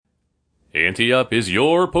Ante Up is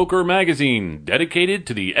your poker magazine dedicated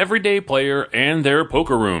to the everyday player and their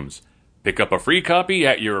poker rooms. Pick up a free copy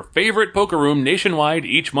at your favorite poker room nationwide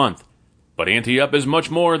each month. But Ante Up is much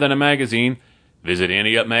more than a magazine. Visit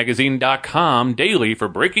AnteUpMagazine.com daily for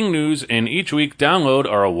breaking news, and each week download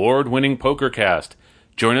our award-winning PokerCast.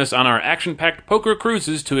 Join us on our action-packed poker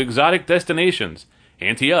cruises to exotic destinations.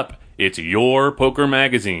 Ante Up, it's your poker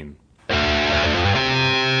magazine.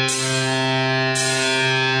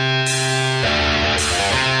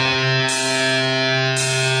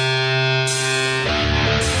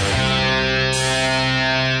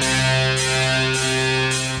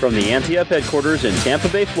 From the Ante Up headquarters in Tampa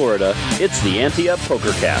Bay, Florida, it's the Ante Up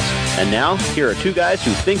PokerCast. And now, here are two guys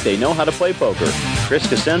who think they know how to play poker, Chris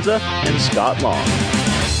Cosenza and Scott Long.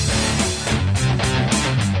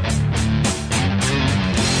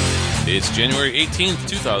 It's January 18th,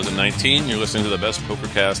 2019. You're listening to the best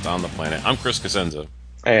PokerCast on the planet. I'm Chris Cosenza.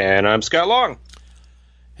 And I'm Scott Long.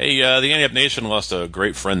 Hey, the Ante Up Nation lost a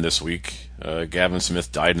great friend this week. Gavin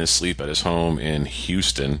Smith died in his sleep at his home in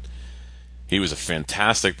Houston. He was a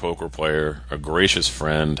fantastic poker player, a gracious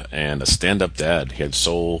friend, and a stand-up dad. He had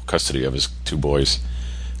sole custody of his two boys.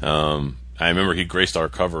 I remember he graced our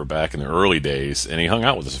cover back in the early days, and he hung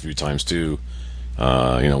out with us a few times too.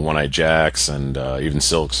 One-Eyed Jacks and even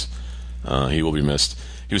Silks. He will be missed.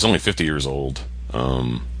 He was only 50 years old.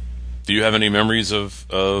 Do you have any memories of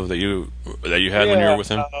that you had when you were with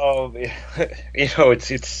him?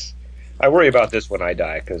 It's. I worry about this when I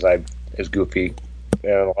die because I'm as goofy in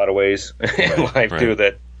a lot of ways in life too,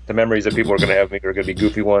 that the memories that people are going to have of me are going to be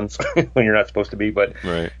goofy ones when you're not supposed to be. But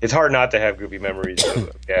It's hard not to have goofy memories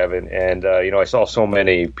of Gavin. And I saw so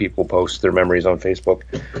many people post their memories on Facebook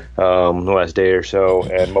the last day or so,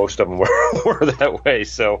 and most of them were that way.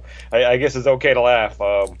 So I guess it's okay to laugh.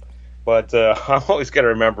 But I'm always going to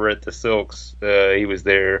remember it. The Silks, he was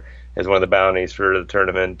there as one of the bounties for the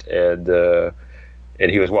tournament, and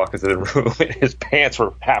he was walking through the room, and his pants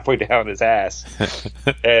were halfway down his ass.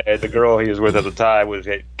 And the girl he was with at the time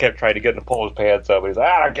kept trying to get him to pull his pants up. He's like,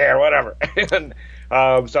 I don't care, whatever. And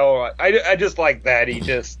so I just like that. He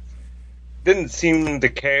just didn't seem to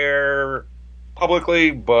care publicly,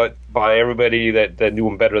 but by everybody that knew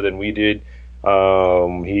him better than we did,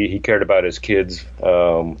 he cared about his kids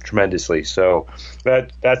tremendously. So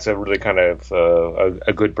that's a really kind of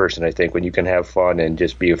a good person, I think, when you can have fun and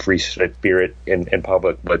just be a free spirit in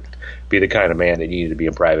public, but be the kind of man that you need to be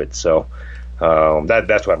in private. So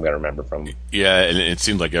that's what I'm going to remember from him. Yeah, and it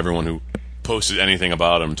seemed like everyone who posted anything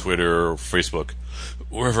about him, Twitter or Facebook,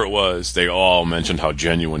 wherever it was, they all mentioned how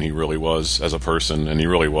genuine he really was as a person, and he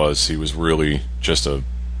really was. He was really just a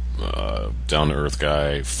down-to-earth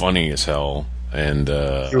guy, funny as hell. And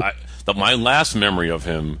my last memory of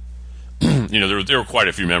him, there were quite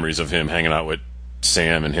a few memories of him hanging out with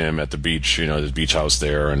Sam and him at the beach, his beach house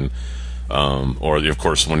there, and or of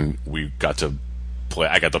course when we got to play,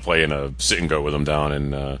 I got to play in a sit and go with him down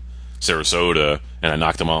in Sarasota, and I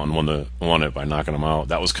knocked him out and won it by knocking him out.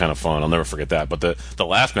 That was kind of fun. I'll never forget that. But the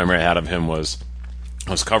last memory I had of him was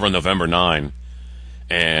I was covering November 9,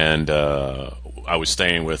 and I was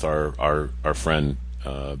staying with our friend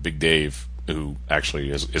Big Dave, who actually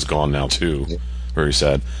is gone now too. Very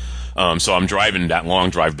sad. So I'm driving that long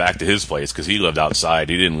drive back to his place because he lived outside.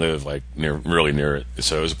 He didn't live really near it,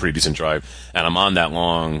 so it was a pretty decent drive. And I'm on that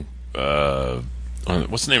long.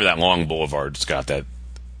 What's the name of that long boulevard, Scott? That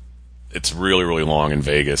it's really, really long in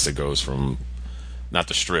Vegas. It goes from not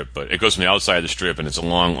the Strip, but it goes from the outside of the Strip, and it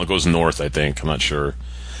goes north, I think. I'm not sure.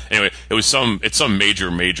 Anyway, it's some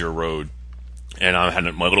major road. And I had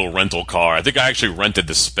my little rental car. I think I actually rented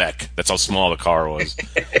the Spec. That's how small the car was.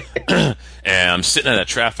 And I'm sitting at a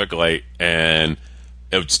traffic light, and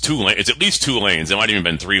it's 2 lanes. It's at least 2 lanes. It might have even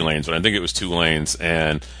been 3 lanes, but I think it was 2 lanes.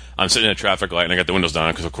 And I'm sitting at a traffic light, and I got the windows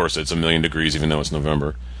down because, of course, it's 1,000,000 degrees, even though it's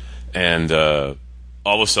November. And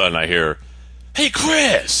all of a sudden, I hear, "Hey,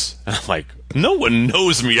 Chris!" And I'm like, no one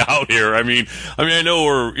knows me out here. I mean, I know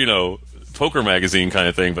we're poker magazine kind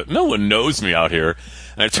of thing, but no one knows me out here.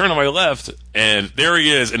 And I turn to my left, and there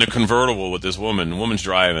he is in a convertible with this woman. The woman's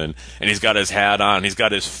driving, and he's got his hat on. He's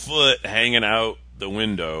got his foot hanging out the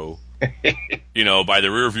window, by the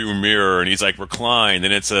rearview mirror, and he's like reclined,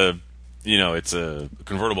 and it's a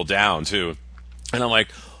convertible down too. And I'm like,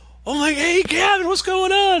 oh my, hey Gavin, what's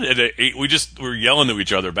going on? And we were yelling to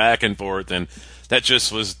each other back and forth, and that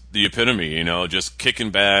just was the epitome, just kicking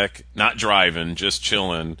back, not driving, just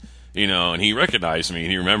chilling, and he recognized me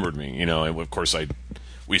and he remembered me, and of course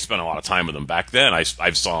we spent a lot of time with him back then. I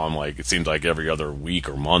saw him it seemed like every other week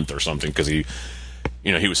or month or something, because he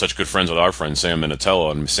was such good friends with our friend Sam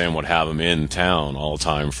Minatello, and Sam would have him in town all the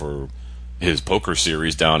time for his poker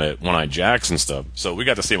series down at One Eye Jack's and stuff. So we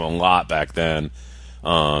got to see him a lot back then.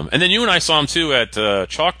 And then you and I saw him too at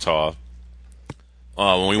Choctaw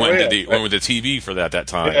when we went with the TV for that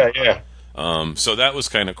time. Yeah. So that was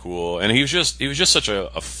kind of cool, and he was just such a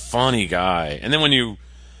funny guy. And then when you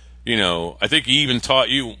know, I think he even taught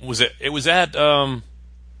you. It was at the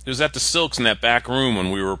Silks in that back room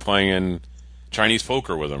when we were playing Chinese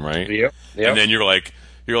poker with him, right? Yep. And then you're like,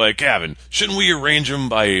 Gavin, shouldn't we arrange them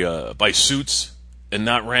by suits and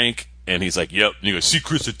not rank? And he's like, yep. And he goes, see,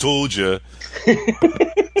 Chris, I told you.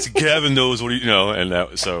 See, Gavin knows what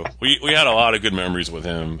and so we had a lot of good memories with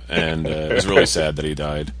him, and it was really sad that he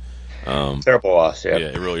died. Terrible loss, yeah. Yeah,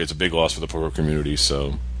 it really is a big loss for the poker community,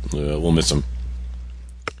 so we'll miss him.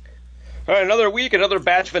 All right, another week, another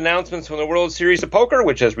batch of announcements from the World Series of Poker,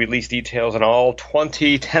 which has released details on all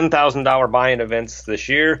 20 $10,000 buy-in events this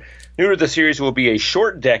year. New to the series will be a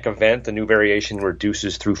short deck event. The new variation where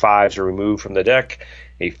deuces through fives are removed from the deck.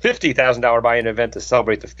 A $50,000 buy-in event to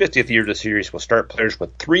celebrate the 50th year of the series will start players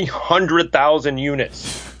with 300,000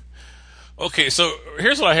 units. Okay, so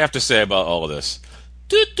here's what I have to say about all of this.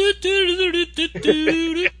 That's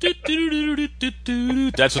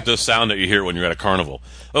what the sound that you hear when you're at a carnival.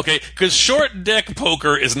 Okay, because short deck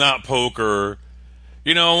poker is not poker.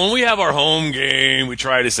 You know, when we have our home game, we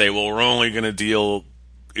try to say, well, we're only going to deal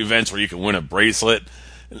events where you can win a bracelet.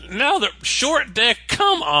 Now the short deck,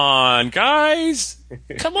 come on, guys.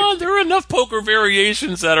 Come on, there are enough poker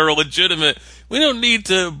variations that are legitimate. We don't need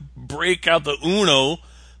to break out the Uno.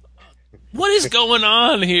 What is going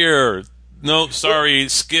on here? No, sorry,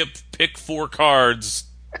 skip, pick 4 cards.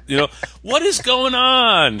 You know, what is going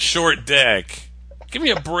on, short deck? Give me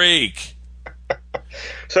a break.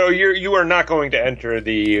 So you are not going to enter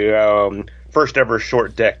the first ever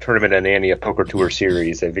short deck tournament in the Antioch Poker Tour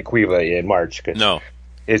Series at Vicuiva in March. No.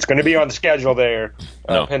 It's going to be on the schedule there,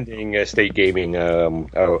 pending state gaming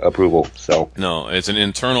approval. So no, it's an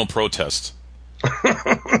internal protest.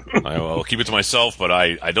 I'll keep it to myself, but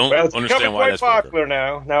I don't understand why that's popular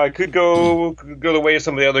now. Now it could go the way of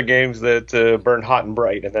some of the other games that burn hot and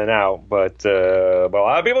bright and then out, but a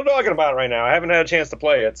lot of people are talking about it right now. I haven't had a chance to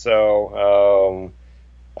play it, so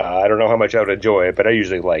I don't know how much I would enjoy it, but I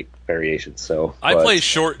usually like variations. So I play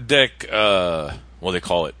short deck. They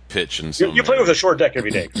call it pitch and some. You play with a short deck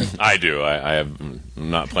every day. I do. I'm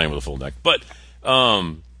not playing with a full deck, but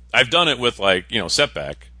I've done it with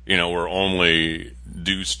setback. You know, where only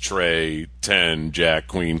deuce, tray, 10, jack,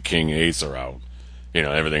 queen, king, ace are out. You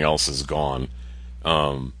know, everything else is gone.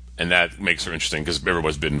 And that makes it interesting because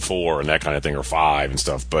everybody's bidding 4 and that kind of thing, or 5 and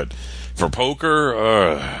stuff. But for poker,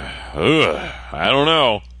 I don't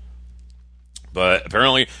know. But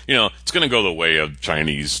apparently, it's going to go the way of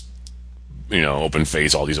Chinese, open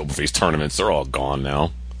face, all these open face tournaments. They're all gone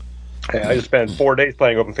now. I just spent 4 days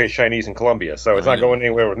playing open face Chinese in Colombia, so it's not going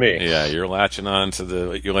anywhere with me. Yeah, you're latching on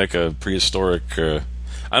to you're like a prehistoric. I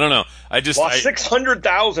don't know. Lost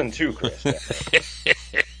 600,000 too, Chris.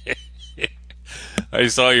 I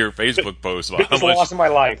saw your Facebook post about how much loss in my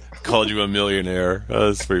life. Called you a millionaire.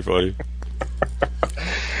 That's pretty funny.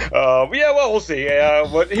 We'll see.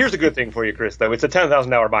 But here's a good thing for you, Chris. Though it's a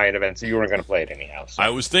 $10,000 buy-in event, so you weren't going to play it anyhow. So. I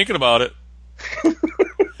was thinking about it.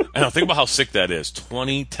 And think about how sick that is.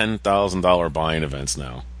 20 $10,000 buy-in events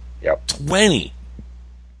now. Yep. 20.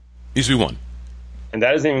 Used to be 1. And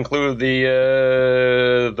that doesn't even include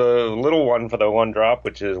the little one for the 1 drop,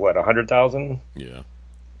 which is what, 100,000? Yeah.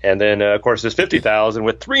 And then of course there's 50,000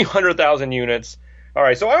 with 300,000 units. All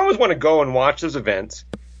right, so I always want to go and watch those events,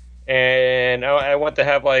 and I want to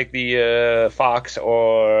have like the Fox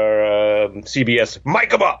or CBS mic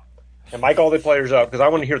them up. And mic all the players up, because I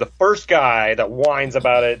want to hear the first guy that whines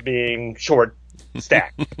about it being short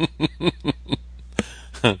stack.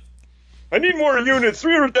 I need more units.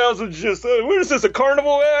 300,000 is just, what is this, a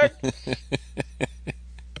carnival act?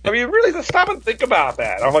 I mean, really, stop and think about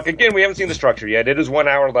that. I'm like, again, we haven't seen the structure yet. It is 1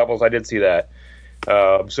 hour levels. I did see that.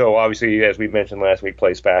 So obviously, as we mentioned last week,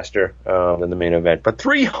 plays faster than the main event. But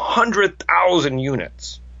 300,000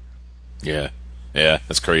 units. Yeah,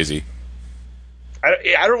 that's crazy.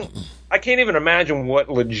 I can't even imagine what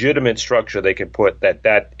legitimate structure they could put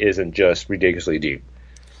that isn't just ridiculously deep.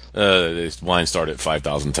 This line started at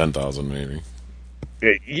 5,000, 10,000 maybe.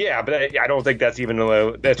 Yeah, but I don't think that's even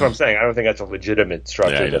that's what I'm saying. I don't think that's a legitimate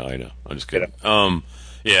structure. Yeah, I know. I'm just kidding.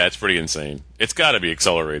 Yeah, it's pretty insane. It's got to be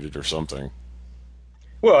accelerated or something.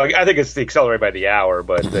 Well, I think it's accelerated by the hour,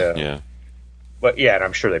 but yeah. But yeah, and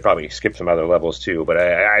I'm sure they probably skip some other levels too. But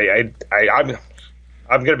I'm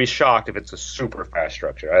going to be shocked if it's a super fast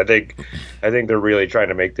structure. I think they're really trying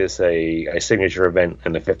to make this a signature event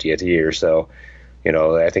in the 50th year. So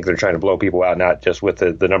I think they're trying to blow people out, not just with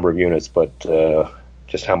the number of units, but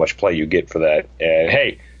just how much play you get for that. And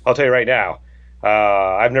hey, I'll tell you right now,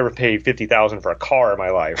 I've never paid $50,000 for a car in my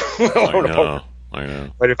life. I know.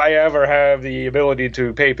 But if I ever have the ability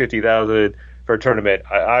to pay $50,000 for a tournament,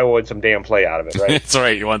 I want some damn play out of it, right? That's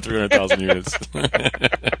right. You want 300,000 units.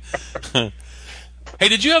 Hey,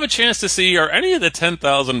 did you have a chance to see, are any of the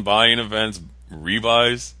 10,000 buy-in events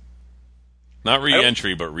rebuys? Not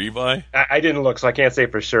re-entry, but rebuy? I didn't look, so I can't say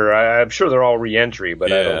for sure. I'm sure they're all re-entry,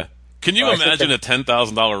 but I don't. Can you imagine a $10,000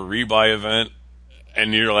 rebuy event,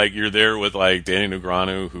 and you're there with like Danny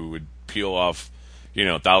Negreanu, who would peel off,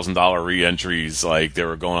 $1,000 re-entries like they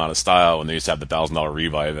were going out of style, and they used to have the $1,000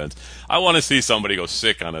 rebuy events. I want to see somebody go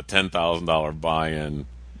sick on a $10,000 buy-in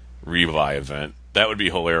rebuy event. That would be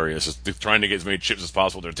hilarious. Just trying to get as many chips as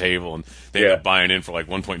possible to their table, and they end up buying in for like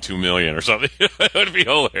 $1.2 million or something. That would be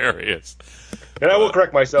hilarious. And I will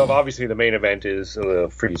correct myself. Obviously, the main event is a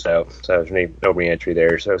freeze out, so there's no re-entry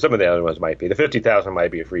there. So some of the other ones might be. The 50,000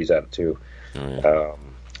 might be a freeze out too. Oh, yeah.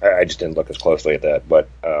 I just didn't look as closely at that, but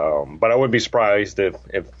I wouldn't be surprised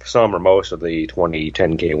if some or most of the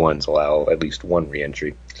 10K ones allow at least one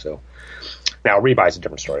re-entry. So now rebuy is a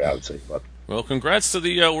different story, obviously. But. Well, congrats to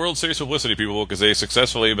the World Series publicity people, because they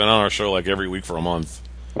successfully have been on our show like every week for a month.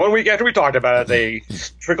 1 week after we talked about it, they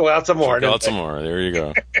trickled out some more. There you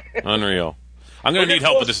go. Unreal. I'm going to need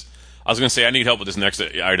help with this. I was going to say I need help with this next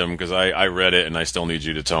item because I read it and I still need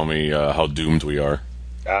you to tell me how doomed we are.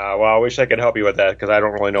 Well, I wish I could help you with that because I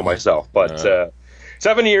don't really know myself. But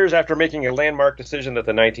 7 years after making a landmark decision that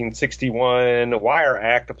the 1961 Wire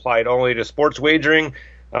Act applied only to sports wagering,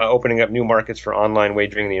 opening up new markets for online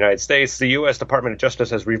wagering in the United States, the U.S. Department of Justice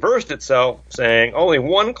has reversed itself, saying only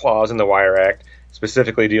one clause in the Wire Act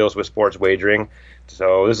specifically deals with sports wagering.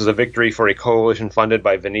 So this is a victory for a coalition funded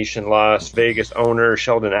by Venetian Las Vegas owner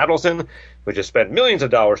Sheldon Adelson, which has spent millions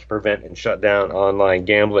of dollars to prevent and shut down online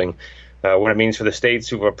gambling. What it means for the states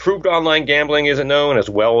who have approved online gambling isn't known, as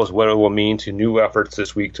well as what it will mean to new efforts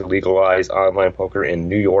this week to legalize online poker in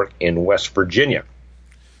New York and West Virginia.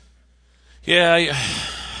 Yeah,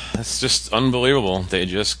 that's just unbelievable. They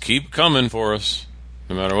just keep coming for us,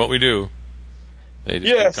 no matter what we do.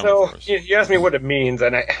 So you asked me what it means,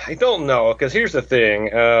 and I don't know, because here's the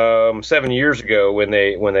thing. 7 years ago, when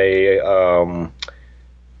the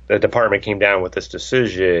department came down with this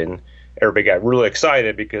decision, everybody got really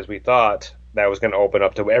excited because we thought that was going to open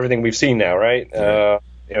up to everything we've seen now, right?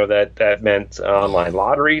 That meant online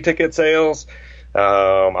lottery ticket sales.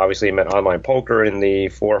 Obviously, it meant online poker in the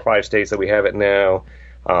 4 or 5 states that we have it now.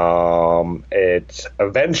 It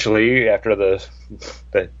eventually, after the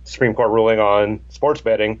Supreme Court ruling on sports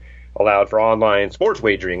betting, allowed for online sports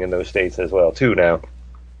wagering in those states as well too now.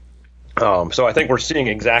 So I think we're seeing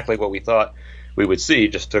exactly what we thought we would see. It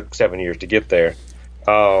just took 7 years to get there.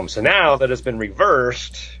 So now that it's been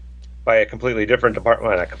reversed by a completely different department,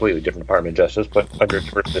 well, not completely different Department of Justice, but under a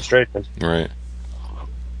different administration. Right.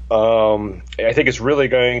 I think it's really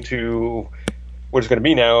going to, what it's going to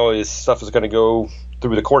be now is stuff is going to go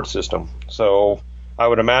through the court system. So I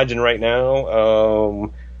would imagine right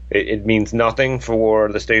now it means nothing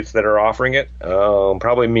for the states that are offering it.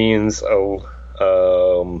 Probably means close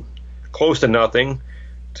to nothing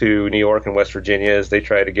to New York and West Virginia as they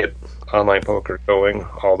try to get online poker going,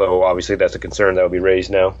 although obviously that's a concern that will be raised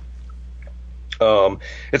now.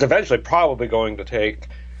 It's eventually probably going to take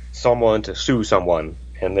someone to sue someone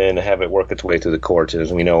and then have it work its way through the courts.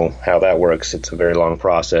 As we know how that works, it's a very long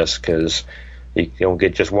process because you don't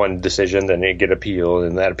get just one decision, then you get appeal,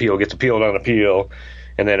 and that appeal gets appealed on appeal,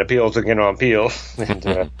 and then appeals again on appeal.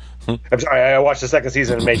 And, I'm sorry, I watched the second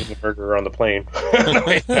season of Making a Murderer on the plane.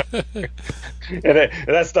 and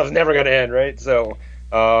that stuff's never going to end, right? So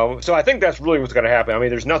I think that's really what's going to happen. I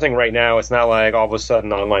mean, there's nothing right now. It's not like all of a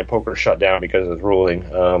sudden online poker shut down because of this ruling.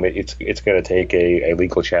 It's going to take a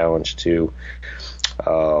legal challenge to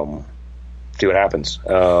see what happens.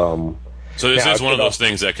 So this is one of those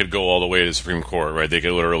things that could go all the way to the Supreme Court, right? They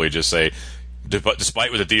could literally just say,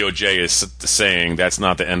 despite what the DOJ is saying, that's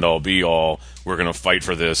not the end-all, be-all. We're going to fight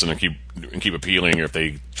for this and keep appealing if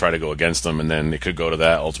they try to go against them, and then it could go to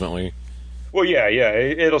that ultimately. Well, yeah.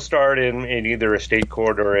 It'll start in either a state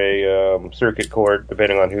court or a circuit court,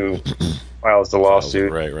 depending on who files the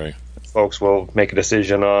lawsuit. Right. Folks will make a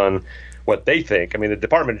decision on what they think. I mean, the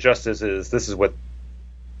Department of Justice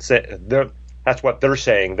that's what they're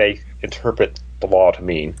saying. They interpret the law to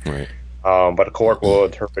mean. Right. But a court will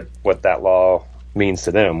interpret what that law means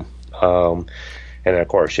to them. And of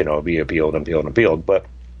course, it'll be appealed. But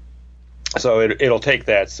So it'll take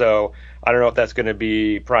that. So I don't know if that's going to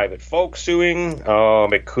be private folks suing.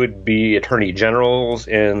 It could be attorney generals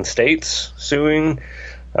in states suing.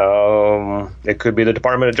 It could be the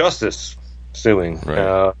Department of Justice suing.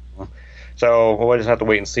 Right. So we'll just have to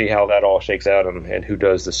wait and see how that all shakes out and who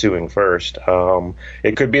does the suing first.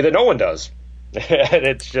 It could be that no one does. And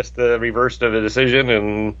it's just the reverse of a decision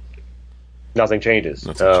and nothing changes.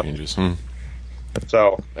 Nothing changes.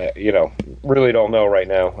 So, really don't know right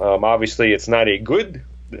now. Obviously, it's not a good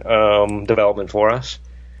development for us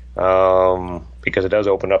because it does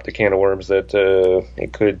open up the can of worms that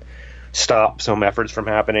it could stop some efforts from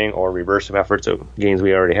happening or reverse some efforts of gains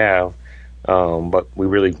we already have. But we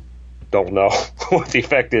really don't know what the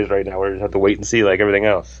effect is right now. We just have to wait and see like everything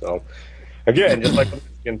else. So, again, just like the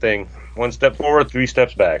Michigan thing, 1 step forward, 3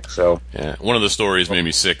 steps back. So, yeah, one of the stories made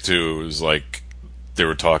me sick too. It was like they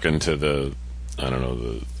were talking to the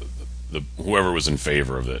whoever was in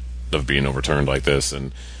favor of it, of being overturned like this,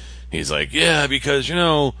 and he's like, yeah, because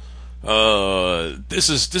this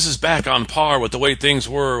is back on par with the way things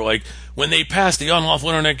were like when they passed the Unlawful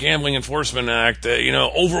Internet Gambling Enforcement Act.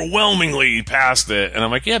 Overwhelmingly passed it, and I'm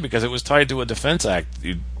like, yeah, because it was tied to a defense act,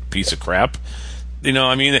 you piece of crap.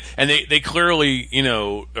 And they clearly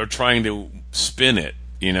are trying to spin it,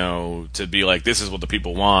 to be like, this is what the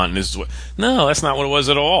people want, and this is what... No, that's not what it was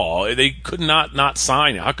at all. They could not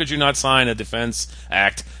sign it. How could you not sign a defense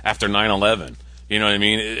act after 9/11? You know what I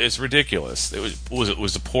mean? It's ridiculous. It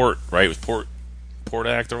was the Port, right? It was Port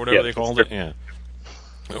Act or whatever they called it. Yeah,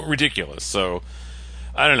 ridiculous. So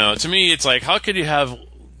I don't know. To me, it's like, how could you have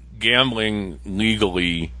gambling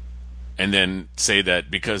legally and then say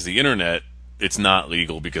that because the internet it's not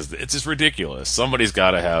legal? Because it's just ridiculous. Somebody's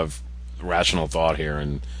got to have rational thought here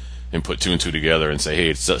and put 2 and 2 together and say, hey,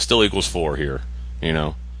 it still equals 4 here.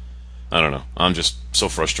 I don't know. I'm just so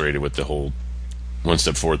frustrated with the whole 1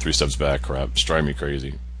 step forward, 3 steps back crap. It's driving me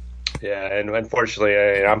crazy. Yeah, and unfortunately,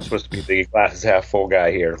 I'm supposed to be the glass is half full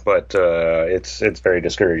guy here, but it's very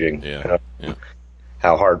discouraging. Yeah.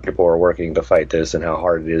 How hard people are working to fight this and how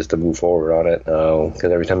hard it is to move forward on it.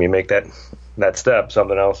 Because every time you make that step,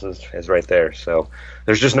 something else is right there. So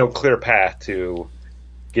there's just no clear path to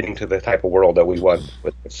getting to the type of world that we want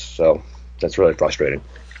with this. So that's really frustrating.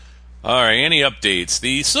 All right, Ante Up updates.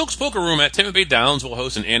 The Silks Poker Room at Tampa Bay Downs will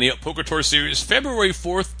host an Ante Up Poker Tour Series February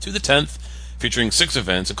 4th to the 10th, featuring 6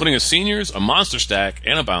 events, including a seniors, a monster stack,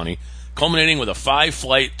 and a bounty, culminating with a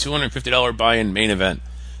 5-flight, $250 buy-in main event.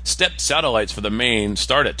 Stepped satellites for the main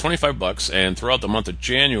start at $25, and throughout the month of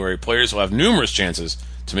January, players will have numerous chances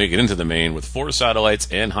to make it into the main, with 4 satellites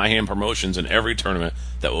and high-hand promotions in every tournament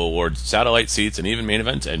that will award satellite seats and even main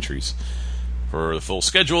event entries. For the full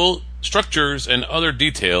schedule, structures, and other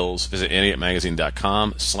details, visit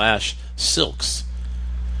anteupmagazine.com/silks.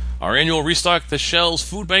 Our annual Restock the Shelves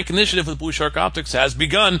Food Bank initiative with Blue Shark Optics has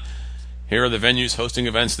begun. Here are the venues hosting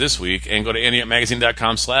events this week, and go to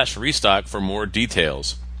anteupmagazine.com/restock for more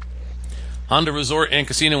details. Honda Resort and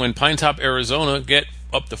Casino in Pinetop, Arizona, get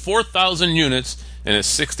up to 4,000 units in a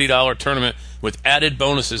 $60 tournament with added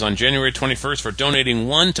bonuses on January 21st for donating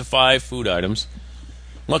 1 to 5 food items.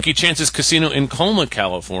 Lucky Chances Casino in Colma,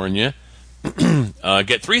 California,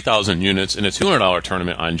 get 3,000 units in a $200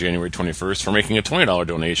 tournament on January 21st for making a $20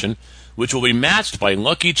 donation, which will be matched by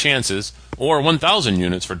Lucky Chances, or 1,000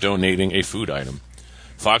 units for donating a food item.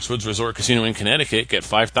 Foxwoods Resort Casino in Connecticut get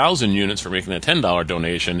 5,000 units for making a $10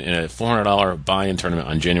 donation in a $400 buy-in tournament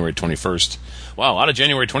on January 21st. Wow, a lot of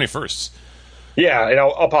January 21st. Yeah, and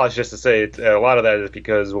I'll apologize just to say a lot of that is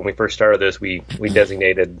because when we first started this, we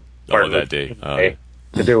designated part of that day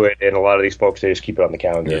to do it, and a lot of these folks, they just keep it on the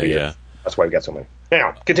calendar. Yeah. That's why we got so many.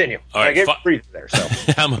 Now, continue. All right, I gave brief there. So,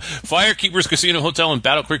 Firekeepers Casino Hotel in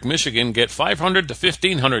Battle Creek, Michigan, get 500 to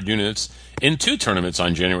 1,500 units in 2 tournaments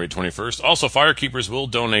on January 21st. Also, Firekeepers will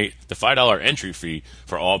donate the $5 entry fee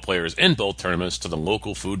for all players in both tournaments to the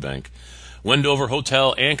local food bank. Wendover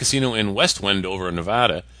Hotel and Casino in West Wendover,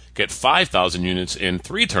 Nevada, get 5,000 units in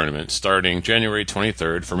 3 tournaments starting January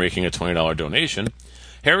 23rd for making a $20 donation.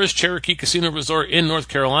 Harris Cherokee Casino Resort in North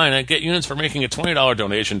Carolina, get units for making a $20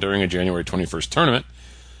 donation during a January 21st tournament.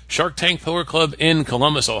 Shark Tank Poker Club in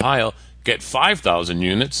Columbus, Ohio, get 5,000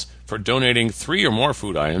 units for donating 3 or more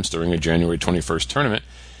food items during a January 21st tournament.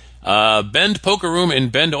 Bend Poker Room in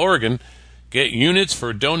Bend, Oregon, get units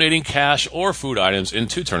for donating cash or food items in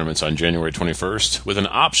 2 tournaments on January 21st with an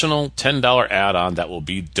optional $10 add-on that will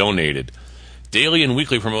be donated. Daily and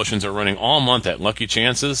weekly promotions are running all month at Lucky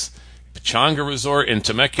Chances, Pechanga Resort in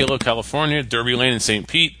Temecula, California, Derby Lane in St.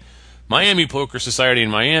 Pete, Miami Poker Society in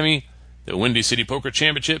Miami, the Windy City Poker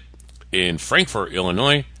Championship in Frankfort,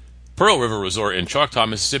 Illinois, Pearl River Resort in Choctaw,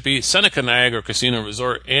 Mississippi, Seneca Niagara Casino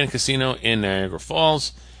Resort and Casino in Niagara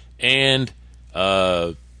Falls, and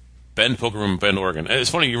Bend Poker Room, Bend, Oregon. It's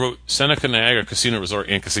funny, you wrote Seneca Niagara Casino Resort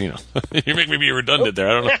and Casino. You make me be redundant there.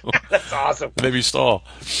 I don't know. That's awesome. Maybe stall.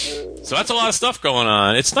 So that's a lot of stuff going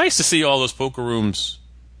on. It's nice to see all those poker rooms,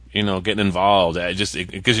 getting involved.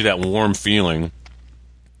 It gives you that warm feeling.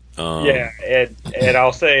 And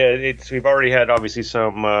I'll say we've already had obviously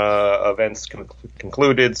some events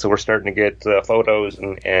concluded, so we're starting to get photos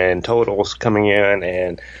and totals coming in,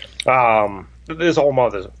 and this whole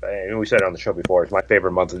month is, and we said it on the show before, it's my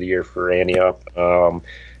favorite month of the year for Ante Up.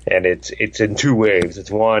 And it's in two waves.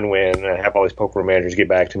 It's one, when I have all these poker room managers get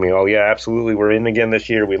back to me, oh yeah, absolutely, we're in again this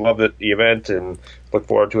year. We love the event and look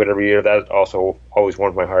forward to it every year. That also always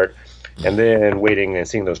warms my heart. And then waiting and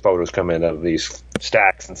seeing those photos come in of these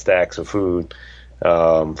stacks and stacks of food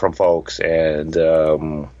from folks, and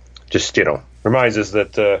just reminds us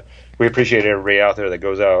that we appreciate everybody out there that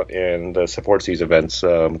goes out and supports these events,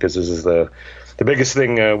 because this is the biggest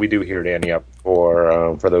thing we do here at Ante Up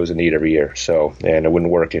for those in need every year. So, and it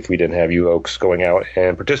wouldn't work if we didn't have you folks going out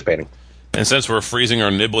and participating. And since we're freezing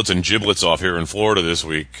our niblets and giblets off here in Florida this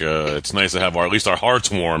week, it's nice to have at least our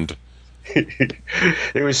hearts warmed.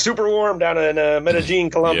 It was super warm down in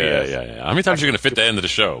Medellin, Colombia. Yeah. How many times are you going to fit that into the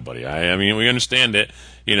show, buddy? I mean, we understand it.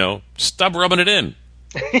 Stop rubbing it in.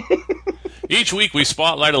 Each week, we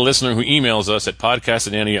spotlight a listener who emails us at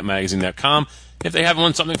podcast@anteupmagazine.com. If they haven't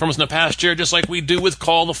won something from us in the past year, just like we do with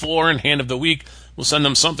Call the Floor and Hand of the Week, we'll send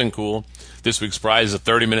them something cool. This week's prize is a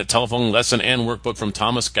 30-minute telephone lesson and workbook from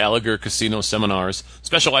Thomas Gallagher Casino Seminars,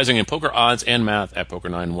 specializing in poker odds and math at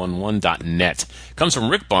poker911.net. Comes from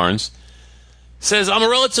Rick Barnes. Says, I'm a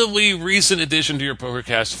relatively recent addition to your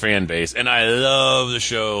PokerCast fan base, and I love the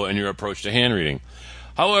show and your approach to hand reading.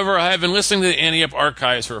 However, I have been listening to the Ante Up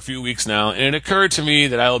archives for a few weeks now, and it occurred to me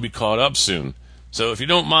that I will be caught up soon. So if you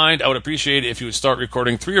don't mind, I would appreciate it if you would start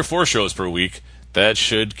recording 3 or 4 shows per week. That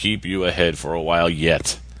should keep you ahead for a while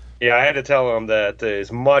yet. Yeah, I had to tell him that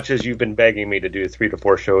as much as you've been begging me to do 3 to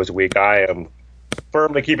 4 shows a week, I am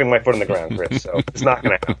firmly keeping my foot on the ground, Chris, so it's not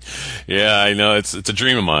going to happen. Yeah, I know. It's a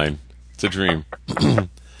dream of mine. It's a dream.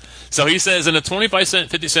 So he says, in a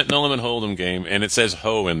 25-cent, 50-cent no-limit Hold'em game, and it says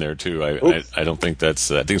ho in there, too. I don't think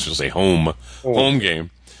that's... I think it's supposed to say home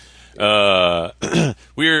game. I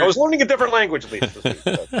was learning a different language, at least.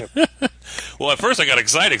 Well, at first I got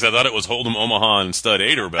excited because I thought it was Hold'em Omaha and Stud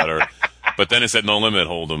 8 or better, but then it said no-limit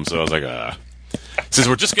Hold'em, so I was like, Since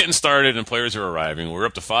we're just getting started and players are arriving, we're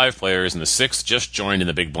up to 5 players, and the 6th just joined in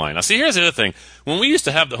the big blind. Now, see, here's the other thing. When we used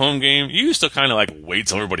to have the home game, you used to kind of wait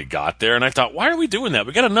till everybody got there, and I thought, why are we doing that?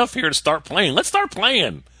 We got enough here to start playing. Let's start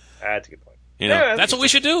playing. That's a good point. That's what we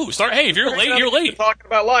should do. Hey, if you're late, you're late. We're talking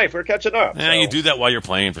about life. We're catching up. Yeah, you do that while you're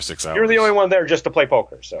playing for 6 hours. You're the only one there just to play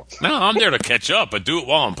poker, so. No, I'm there to catch up, but do it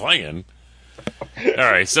while I'm playing. All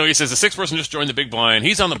right, so he says the 6th person just joined the big blind.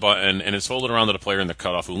 He's on the button, and it's folded around to the player in the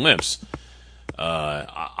cutoff who limps.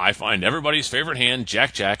 I find everybody's favorite hand,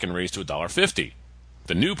 Jack-Jack, and raise to $1.50.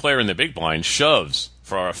 The new player in the big blind shoves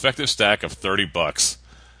for our effective stack of $30.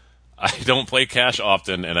 I don't play cash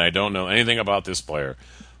often, and I don't know anything about this player.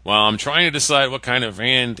 While I'm trying to decide what kind of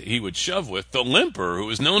hand he would shove with, the limper, who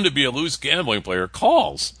is known to be a loose gambling player,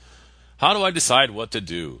 calls. How do I decide what to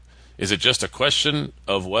do? Is it just a question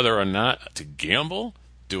of whether or not to gamble?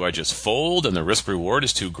 Do I just fold and the risk-reward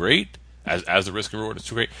is too great? As the risk-reward is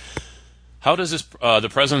too great? How does the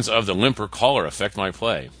presence of the limper caller affect my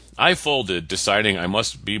play? I folded, deciding I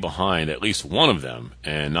must be behind at least one of them,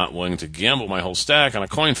 and not willing to gamble my whole stack on a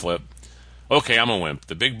coin flip. Okay, I'm a wimp.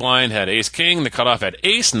 The big blind had ace-king, the cutoff had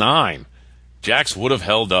ace-9. Jacks would have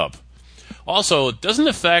held up. Also, doesn't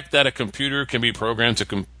the fact that a computer can be programmed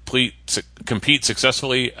to compete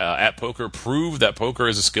successfully at poker prove that poker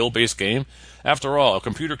is a skill-based game? After all, a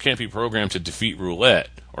computer can't be programmed to defeat roulette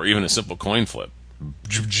or even a simple coin flip.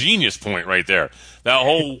 Genius point right there. That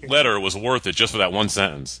whole letter was worth it just for that one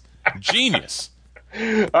sentence. Genius.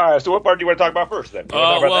 All right, so what part do you want to talk about first, then?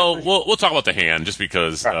 We'll talk about the hand, just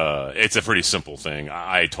because it's a pretty simple thing.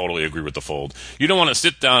 I totally agree with the fold. You don't want to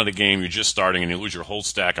sit down at a game you're just starting and you lose your whole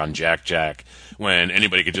stack on Jack-Jack when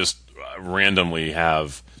anybody could just randomly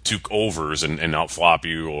have 2 overs and outflop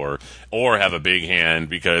you, or have a big hand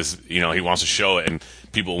because he wants to show it and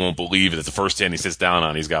people won't believe that the first hand he sits down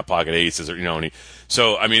on he's got pocket aces, or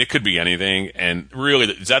so I mean it could be anything. And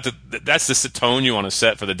really, that's the tone you want to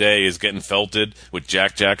set for the day, is getting felted with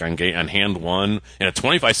Jack-Jack on hand 1 in a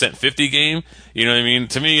 25-cent 50 game. You know what I mean?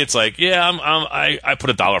 To me, it's like, yeah, I put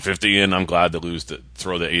 $1.50 in. I'm glad to lose to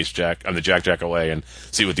throw the ace-jack on the Jack-Jack away and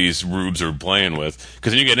see what these rubes are playing with,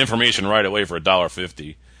 because then you get information right away for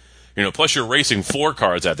 $1.50. Plus you're racing 4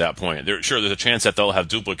 cards at that point. There's a chance that they'll have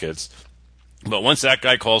duplicates. But once that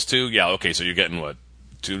guy calls 2, yeah, okay, so you're getting what?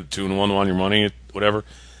 2 and 1 on your money, whatever?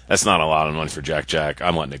 That's not a lot of money for Jack.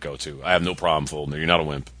 I'm letting it go, too. I have no problem folding it. You're not a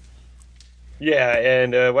wimp. Yeah,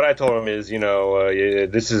 and what I told him is,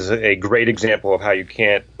 this is a great example of how you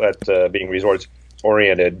can't let being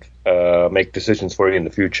resource-oriented make decisions for you in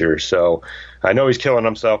the future. So I know he's killing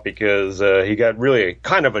himself because he got really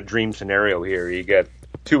kind of a dream scenario here. He got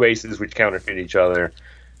 2 aces which counterfeit each other,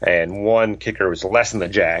 and 1 kicker was less than the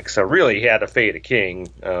jack. So really he had to fade a king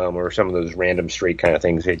or some of those random straight kind of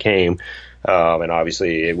things that came. And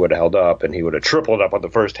obviously it would have held up, and he would have tripled up on the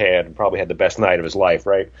first hand and probably had the best night of his life,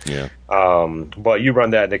 right? Yeah. But you run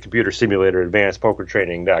that in the computer simulator,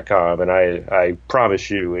 advancedpokertraining.com, and I promise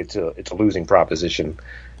you it's a losing proposition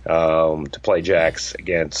to play jacks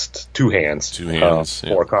against 2 hands. 2 hands.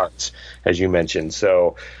 4 cards, as you mentioned.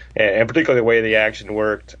 So, and particularly the way the action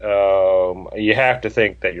worked, you have to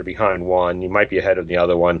think that you're behind one. You might be ahead of the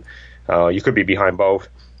other one. You could be behind both.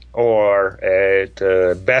 Or at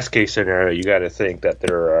best case scenario, you got to think that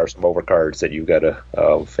there are some overcards that you got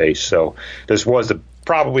to face. So this was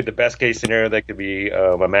probably the best case scenario that could be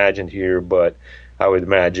imagined here. But I would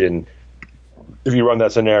imagine if you run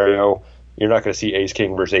that scenario, you're not going to see ace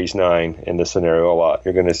king versus ace 9 in this scenario a lot.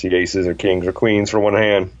 You're going to see aces or kings or queens for one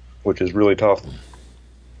hand, which is really tough.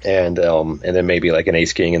 And then maybe like an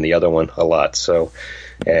ace king in the other one a lot. So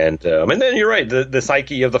and then you're right, the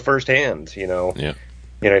psyche of the first hand. Yeah.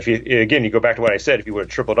 If you go back to what I said, if you would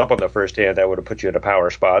have tripled up on the first hand, that would have put you in a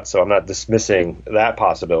power spot. So I'm not dismissing that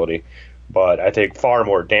possibility, but I think far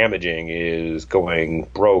more damaging is going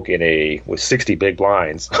broke with 60 big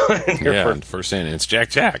blinds. First hand, and it's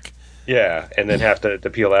Jack. Yeah, and then have to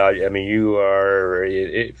peel out. I mean, you are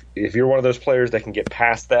if you're one of those players that can get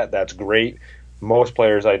past that, that's great. Most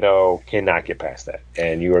players I know cannot get past that,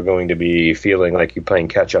 and you are going to be feeling like you're playing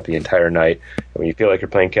catch-up the entire night. And when you feel like you're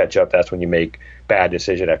playing catch-up, that's when you make bad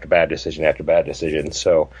decision after bad decision after bad decision.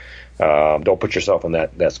 So don't put yourself in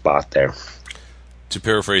that spot there. To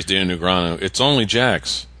paraphrase Dan Negreanu, it's only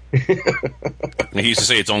jacks. He used to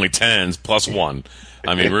say it's only 10s plus 1.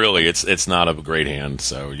 I mean, really, it's not a great hand.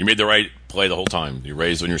 So you made the right play the whole time. You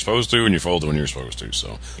raised when you're supposed to, and you folded when you're supposed to.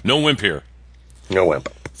 So no wimp here. No wimp.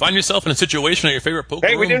 Find yourself in a situation at your favorite poker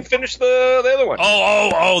room. We didn't finish the other one.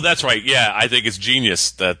 Oh, that's right. Yeah, I think it's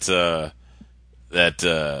genius that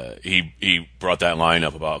he brought that line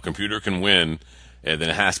up about computer can win, and then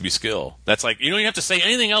it has to be skill. That's like, you don't have to say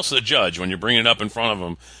anything else to the judge when you're bringing it up in front of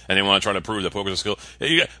them, and they want to try to prove that poker's a skill.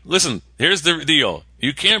 Listen, here's the deal.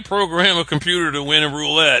 You can't program a computer to win a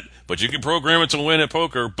roulette, but you can program it to win at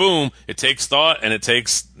poker. Boom. It takes thought, and it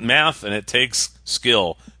takes math, and it takes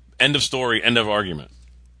skill. End of story, end of argument.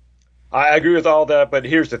 I agree with all that, but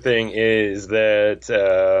here's the thing is that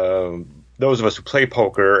those of us who play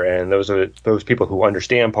poker and those people who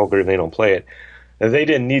understand poker and they don't play it, they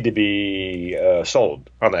didn't need to be sold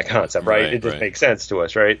on that concept, right? It just makes sense to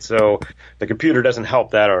us, right? So the computer doesn't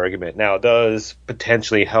help that argument. Now, it does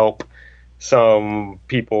potentially help some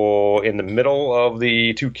people in the middle of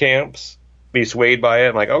the 2 camps be swayed by it.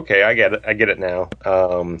 I'm like, okay, I get it now.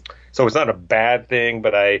 So it's not a bad thing,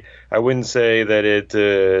 but I wouldn't say that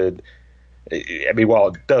it while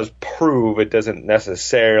it does prove, it doesn't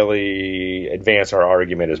necessarily advance our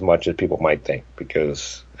argument as much as people might think,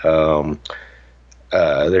 because there's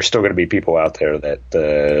still going to be people out there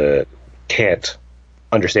that can't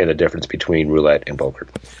understand the difference between roulette and poker.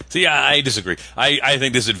 See, I disagree. I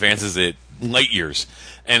think this advances it light years,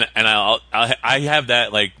 and I have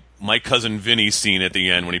that like my cousin Vinny scene at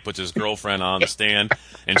the end when he puts his girlfriend on the stand,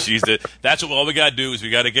 and that's what all we got to do is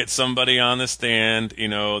we got to get somebody on the stand,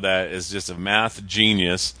 that is just a math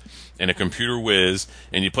genius and a computer whiz,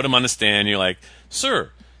 and you put him on the stand, and you're like,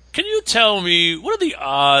 sir, can you tell me what are the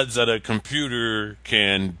odds that a computer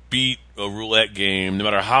can beat a roulette game no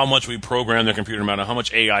matter how much we program the computer, no matter how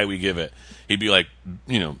much AI we give it? He'd be like,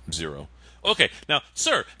 0. Okay, now,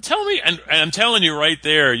 sir, tell me, and I'm telling you right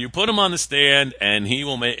there, you put him on the stand, and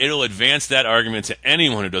it'll advance that argument to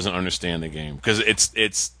anyone who doesn't understand the game, because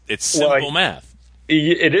it's simple math.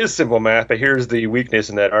 It is simple math, but here's the weakness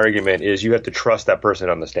in that argument: is you have to trust that person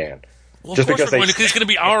on the stand. Well, just because it's going to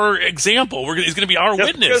be our example, it's going to be our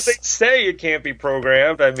witness. Because they say it can't be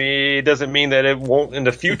programmed, I mean, it doesn't mean that it won't in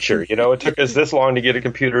the future. It took us this long to get a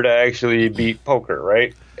computer to actually beat poker,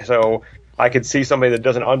 right? So I could see somebody that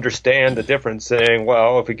doesn't understand the difference saying,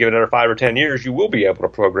 well, if we give it another 5 or 10 years, you will be able to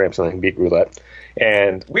program something to beat roulette.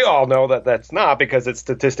 And we all know that that's not, because it's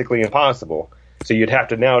statistically impossible. So you'd have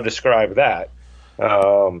to now describe that.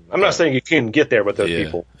 I'm not saying you can get there with those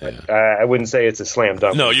people. I wouldn't say it's a slam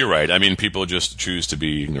dunk. No, you're right. I mean, people just choose to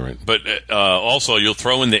be ignorant. But also, you'll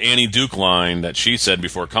throw in the Annie Duke line that she said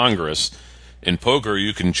before Congress. In poker,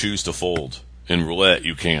 you can choose to fold. In roulette,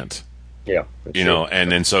 you can't. Yeah.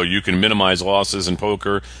 And then so you can minimize losses in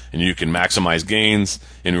poker, and you can maximize gains.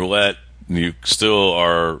 In roulette, you still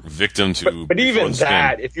are victim to. But even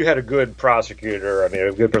that, if you had a good prosecutor,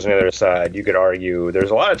 a good person on the other side, you could argue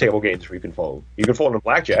there's a lot of table games where you can fold. You can fold in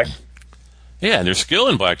blackjack. Yeah, and there's skill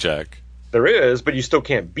in blackjack. There is, but you still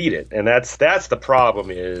can't beat it, and that's the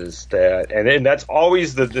problem. Is that, and that's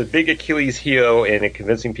always the big Achilles heel in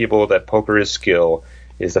convincing people that poker is skill,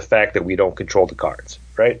 is the fact that we don't control the cards,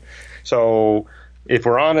 right? So if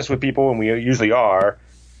we're honest with people, and we usually are,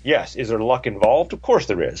 yes, is there luck involved? Of course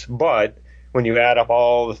there is, but when you add up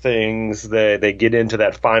all the things that they get into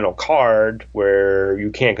that final card where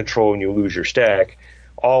you can't control and you lose your stack,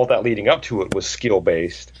 all that leading up to it was skill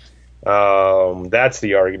based. That's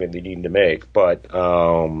the argument they need to make, but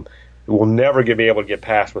we'll never be able to get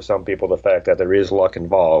past with some people the fact that there is luck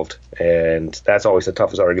involved, and that's always the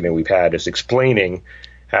toughest argument we've had, is explaining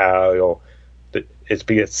how it's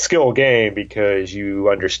a skill game because you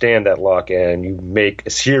understand that luck and you make a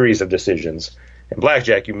series of decisions. In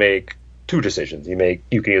blackjack, you make two decisions. You can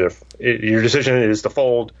either, your decision is to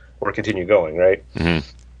fold or continue going, right? Mm-hmm.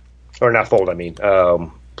 Or not fold,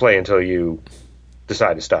 play until you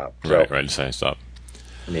decide to stop. Right, decide to stop.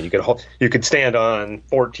 You could stand on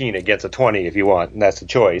 14 against a 20 if you want, and that's the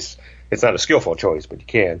choice. It's not a skillful choice, but you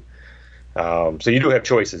can. So you do have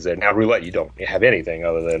choices there. Now, roulette, you don't have anything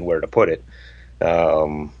other than where to put it.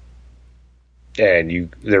 And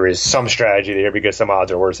there is some strategy there because some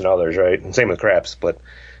odds are worse than others, right? And same with craps. But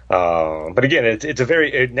again, it's a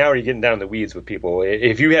very, now you're getting down in the weeds with people.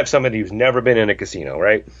 If you have somebody who's never been in a casino,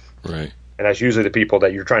 right? Right. And that's usually the people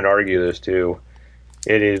that you're trying to argue this to.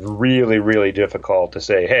 It is really, really difficult to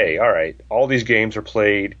say, hey, all right, all these games are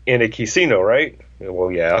played in a casino, right?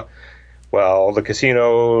 Well, yeah. Well, the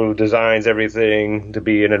casino designs everything to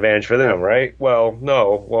be an advantage for them, right? Well,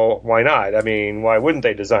 no. Well, why not? Why wouldn't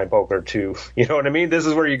they design poker to, you know what I mean? This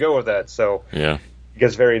is where you go with that. So yeah, it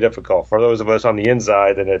gets very difficult. For those of us on the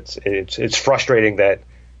inside, and it's frustrating that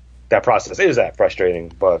process is that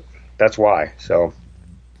frustrating, but that's why. So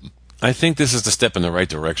I think this is the step in the right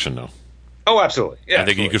direction, though. Oh, absolutely. Yeah, I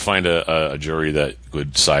think you could find a jury that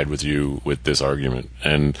would side with you with this argument.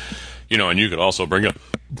 And, and you could also bring up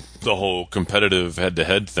the whole competitive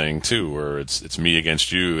head-to-head thing, too, where it's me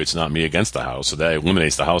against you, it's not me against the house. So that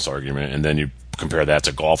eliminates the house argument. And then you compare that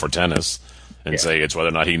to golf or tennis and say it's whether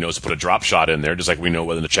or not he knows to put a drop shot in there, just like we know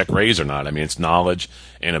whether to check raise or not. It's knowledge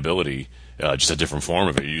and ability, just a different form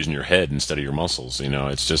of it. You're using your head instead of your muscles.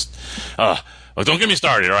 It's just, well, don't get me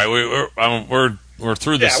started, all right? We're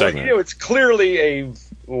through this segment. It's clearly a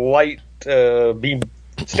light beam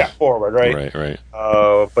step forward, right? Right.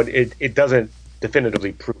 But it doesn't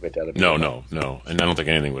definitively prove it. No. And I don't think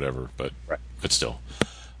anything would ever, but still.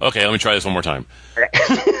 Okay, let me try this one more time. Okay.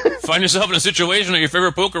 Find yourself in a situation at your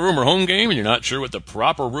favorite poker room or home game and you're not sure what the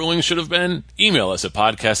proper ruling should have been? Email us at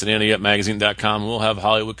podcast@anteupmagazine.com. We'll have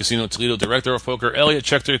Hollywood Casino Toledo Director of Poker, Elliot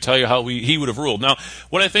Schechter, to tell you how he would have ruled. Now,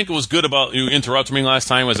 what I think was good about you interrupting me last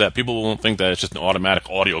time was that people won't think that it's just an automatic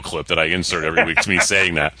audio clip that I insert every week to me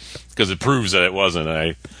saying that, because it proves that it wasn't.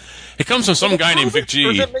 It comes from some guy named Vic G.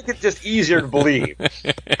 Does it make it just easier to believe?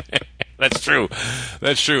 That's true.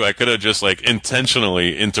 I could have just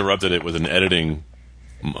intentionally interrupted it with an editing.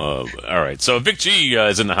 All right. So Vic G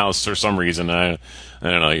is in the house for some reason. I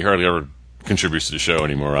don't know. He hardly ever contributes to the show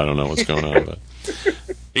anymore. I don't know what's going on. But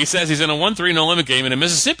he says he's in a 1-3 no limit game in a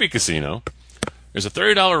Mississippi casino. There's a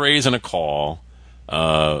 $30 raise and a call,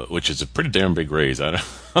 which is a pretty damn big raise. I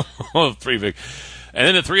don't know. Pretty big. And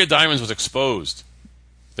then the 3 of diamonds was exposed.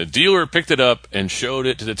 The dealer picked it up and showed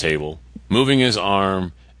it to the table, moving his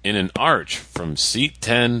arm in an arch from seat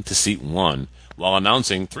 10 to seat 1 while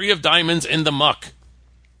announcing 3 of diamonds in the muck.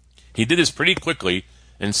 He did this pretty quickly,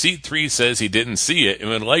 and seat 3 says he didn't see it and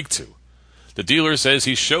would like to. The dealer says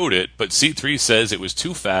he showed it, but seat 3 says it was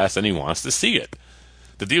too fast and he wants to see it.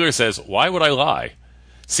 The dealer says, why would I lie?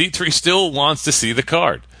 Seat 3 still wants to see the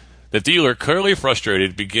card. The dealer, clearly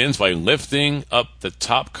frustrated, begins by lifting up the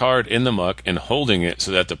top card in the muck and holding it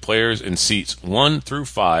so that the players in seats 1 through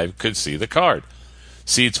 5 could see the card.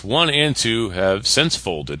 Seats 1 and 2 have since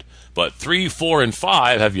folded, but 3, 4, and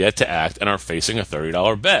 5 have yet to act and are facing a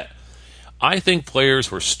 $30 bet. I think players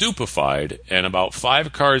were stupefied, and about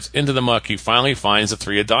 5 cards into the muck, he finally finds the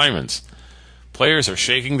 3 of diamonds. Players are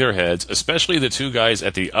shaking their heads, especially the 2 guys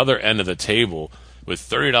at the other end of the table with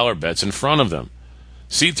 $30 bets in front of them.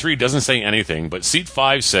 Seat 3 doesn't say anything, but Seat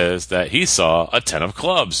 5 says that he saw a 10 of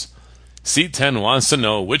clubs. Seat 10 wants to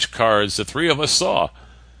know which cards the three of us saw.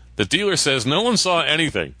 The dealer says no one saw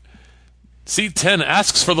anything. Seat 10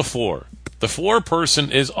 asks for the 4. The 4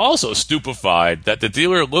 person is also stupefied that the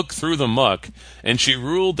dealer looked through the muck and she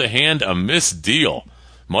ruled the hand a misdeal,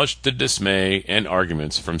 much to dismay and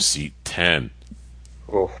arguments from Seat 10.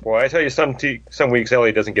 Oh, boy, I tell you, some weeks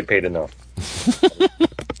Elliot doesn't get paid enough.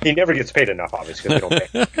 He never gets paid enough, obviously, because we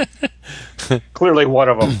don't pay him. Clearly one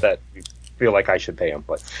of them that we feel like I should pay him.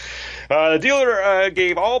 But the dealer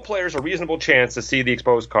gave all players a reasonable chance to see the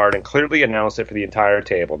exposed card and clearly announced it for the entire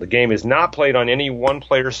table. The game is not played on any one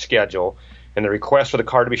player's schedule, and the request for the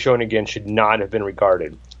card to be shown again should not have been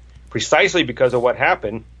regarded. Precisely because of what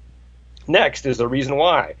happened, next is the reason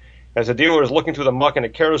why. As the dealer was looking through the muck in a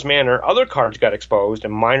careless manner, other cards got exposed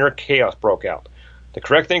and minor chaos broke out. The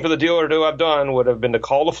correct thing for the dealer to have done would have been to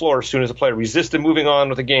call the floor as soon as the player resisted moving on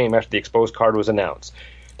with the game after the exposed card was announced.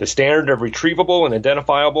 The standard of retrievable and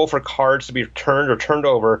identifiable for cards to be returned or turned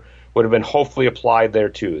over would have been hopefully applied there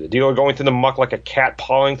too. The dealer going through the muck like a cat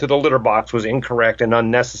pawing through the litter box was incorrect and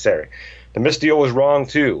unnecessary. The misdeal was wrong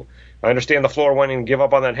too. I understand the floor wanting to give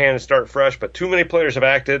up on that hand and start fresh, but too many players have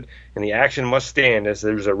acted, and the action must stand as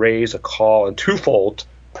there's a raise, a call, and 2 faults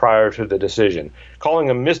prior to the decision. Calling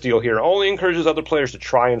a misdeal here only encourages other players to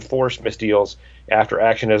try and force misdeals after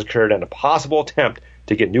action has occurred and a possible attempt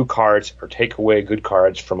to get new cards or take away good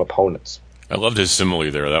cards from opponents. I loved his simile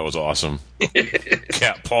there. That was awesome.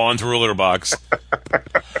 Cat pawing through a litter box.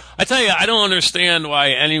 I tell you, I don't understand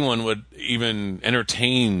why anyone would even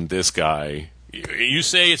entertain this guy. You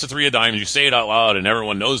say it's a 3 of diamonds, you say it out loud, and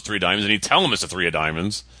everyone knows 3 of diamonds, and you tell him it's a 3 of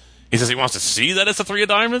diamonds. He says he wants to see that it's a 3 of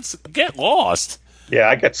diamonds? Get lost. Yeah,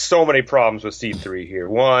 I got so many problems with Seat 3 here.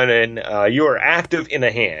 One, you are active in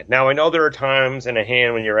a hand. Now, I know there are times in a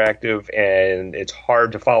hand when you're active, and it's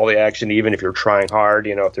hard to follow the action, even if you're trying hard,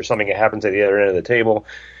 if there's something that happens at the other end of the table.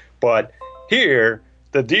 But here,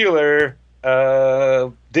 the dealer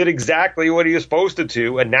did exactly what he was supposed to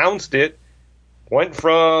do, announced it, went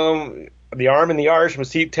from the arm in the arch from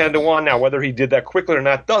Seat 10 to 1. Now, whether he did that quickly or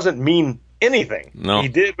not doesn't mean anything. No. He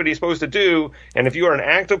did what he's supposed to do, and if you are an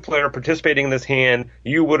active player participating in this hand,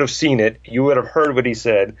 you would have seen it, you would have heard what he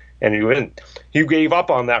said, and you didn't. You gave up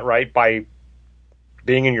on that right by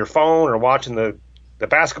being in your phone or watching the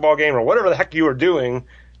basketball game or whatever the heck you were doing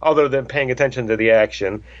other than paying attention to the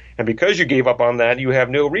action. And because you gave up on that, you have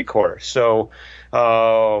no recourse. So,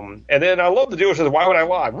 and then I love the dealer says, why would I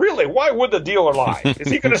lie? Really, why would the dealer lie? Is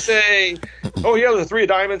he going to say, oh, yeah, there's a 3 of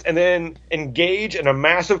diamonds, and then engage in a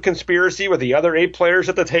massive conspiracy with the other 8 players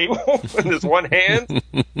at the table in this one hand?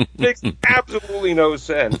 Makes absolutely no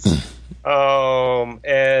sense. So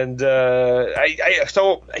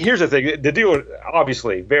here's the thing. The dealer,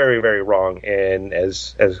 obviously, very, very wrong, and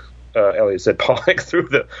as Elliot said, pawing through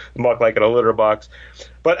the muck like in a litter box.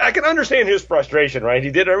 But I can understand his frustration, right?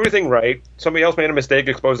 He did everything right. Somebody else made a mistake,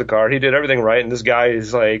 exposed the card. He did everything right, and this guy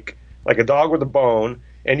is like a dog with a bone,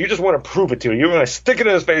 and you just want to prove it to him. You want to stick it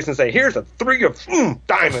in his face and say, here's a 3 of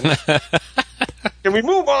diamonds. Can we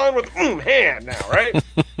move on with hand now, right?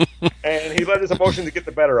 And he let his emotions get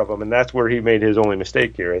the better of him, and that's where he made his only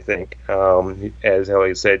mistake here, I think. As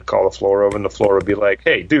Elliot said, call the floor over, and the floor would be like,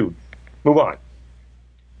 hey, dude, move on.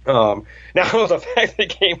 Now, the fact that he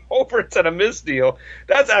came over and said a misdeal,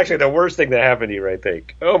 that's actually the worst thing that happened here, I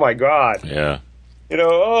think. Oh, my God. Yeah.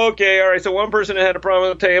 Okay, all right, so one person had a problem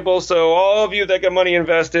with the table, so all of you that got money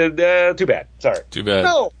invested, too bad. Sorry. Too bad.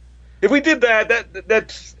 No. If we did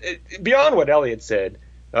that's beyond what Elliot said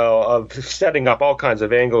of setting up all kinds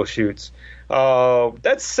of angle shoots.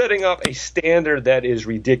 That's setting up a standard that is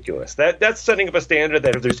ridiculous. That's setting up a standard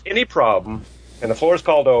that if there's any problem and the floor is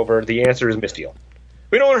called over, the answer is misdeal.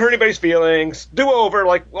 We don't want to hurt anybody's feelings. Do over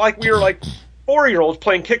like we were like 4-year-olds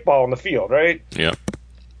playing kickball on the field, right? Yeah.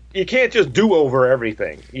 You can't just do over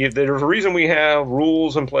everything. There's a reason we have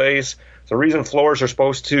rules in place. There's a reason floors are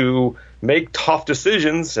supposed to make tough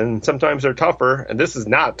decisions, and sometimes they're tougher, and this is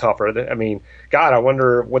not tougher. I mean, God, I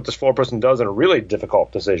wonder what this floor person does in a really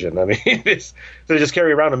difficult decision. I mean, they just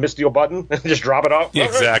carry around a misdeal button and just drop it off.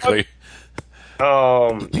 Exactly.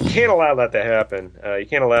 You can't allow that to happen. You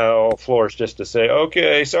can't allow floors just to say,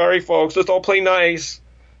 okay, sorry, folks, let's all play nice.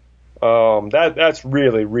 That's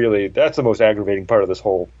really, really, that's the most aggravating part of this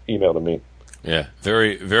whole email to me. Yeah,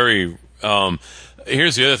 very, very.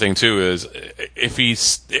 Here's the other thing too: is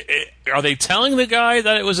are they telling the guy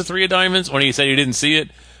that it was a 3 of diamonds when he said he didn't see it,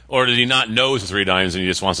 or did he not know it was a 3 of diamonds and he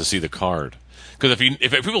just wants to see the card? Because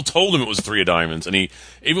if people told him it was 3 of diamonds, and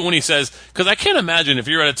even when he says, because I can't imagine if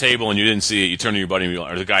you're at a table and you didn't see it, you turn to your buddy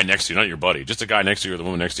or the guy next to you, not your buddy, just the guy next to you or the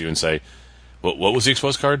woman next to you, and say, what was the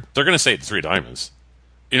exposed card? They're going to say it's 3 of diamonds.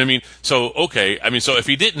 You know what I mean? So, okay. I mean, so if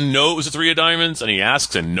he didn't know it was a 3 of diamonds and he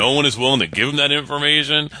asks and no one is willing to give him that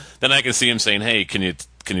information, then I can see him saying, hey, can you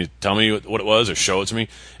tell me what it was or show it to me?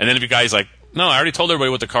 And then if you guys like, no, I already told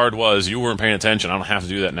everybody what the card was. You weren't paying attention. I don't have to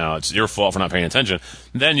do that now. It's your fault for not paying attention.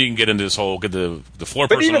 Then you can get into this whole, get the floor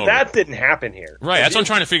person over. But even that didn't happen here. Right. That's what I'm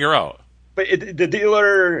trying to figure out. But the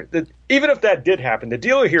dealer, even if that did happen, the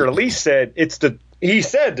dealer here at least said he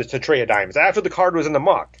said it's a tray of diamonds after the card was in the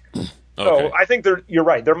muck. Okay. So I think you're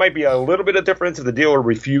right. There might be a little bit of difference if the dealer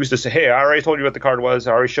refused to say, hey, I already told you what the card was.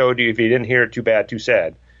 I already showed you. If you didn't hear it, too bad, too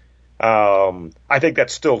sad. I think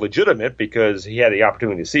that's still legitimate because he had the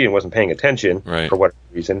opportunity to see and wasn't paying attention for whatever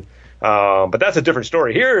reason. But that's a different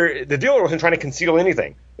story. Here, the dealer wasn't trying to conceal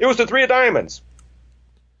anything. It was the 3 of diamonds.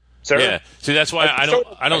 Sir? Yeah. See, that's why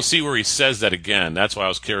I don't see where he says that again. That's why I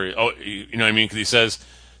was curious. Oh, you know what I mean? Because he says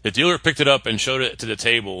the dealer picked it up and showed it to the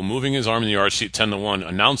table, moving his arm in the yard sheet 10-1,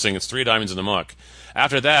 announcing it's 3 of diamonds in the muck.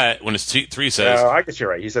 After that, when it's 3 says, I guess you're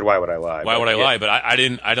right. He said, "Why would I lie?" Why would I lie? But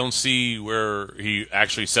I don't see where he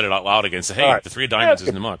actually said it out loud again. Say, hey, the 3 of diamonds is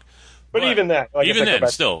in the muck. But even that, even then,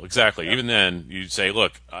 still exactly. Yeah. Even then, you say,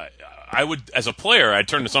 look, I would, as a player, I'd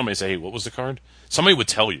turn to somebody and say, hey, what was the card? Somebody would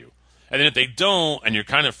tell you, and then if they don't, and you're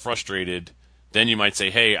kind of frustrated, then you might say,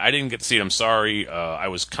 hey, I didn't get to see it. I'm sorry. I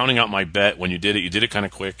was counting out my bet when you did it. You did it kind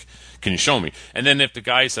of quick. Can you show me? And then if the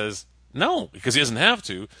guy says no, because he doesn't have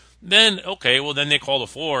to. Then, okay, well, then they call the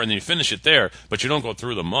floor, and then you finish it there. But you don't go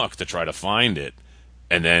through the muck to try to find it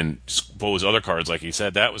and then expose other cards like he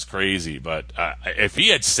said. That was crazy. But if he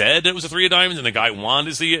had said it was a 3 of diamonds and the guy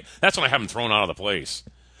wanted to see it, that's when I have him thrown out of the place.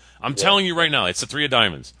 I'm telling you right now, it's a 3 of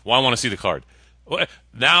diamonds. Well, I want to see the card.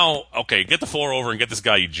 Now, okay, get the floor over and get this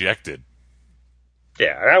guy ejected.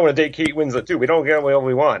 Yeah, and I want to date Kate Winslet, too. We don't get what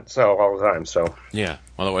we want all the time. So yeah,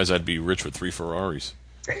 otherwise I'd be rich with 3 Ferraris.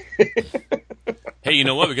 Hey, you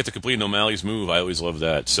know what? We get to complete O'Malley's move. I always love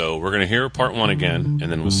that. So we're going to hear part 1 again,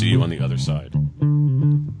 and then we'll see you on the other side.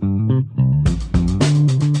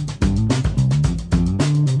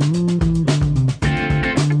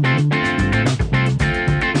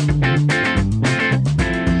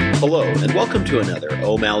 Hello, and welcome to another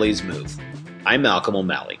O'Malley's Move. I'm Malcolm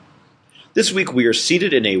O'Malley. This week we are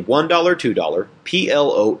seated in a $1, $2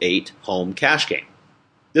 PL08 home cash game.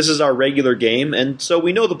 This is our regular game, and so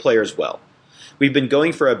we know the players well. We've been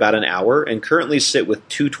going for about an hour and currently sit with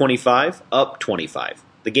 225 up 25.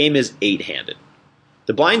 The game is 8-handed.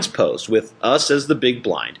 The blinds post with us as the big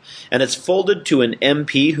blind, and it's folded to an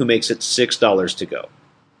MP who makes it $6 to go.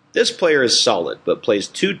 This player is solid, but plays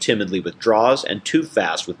too timidly with draws and too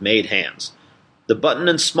fast with made hands. The button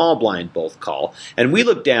and small blind both call, and we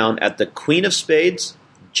look down at the Queen of Spades,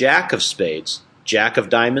 Jack of Spades, Jack of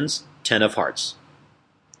Diamonds, 10 of Hearts.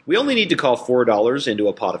 We only need to call $4 into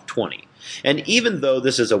a pot of 20. And even though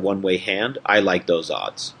this is a one-way hand, I like those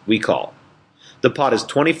odds. We call. The pot is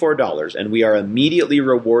 $24, and we are immediately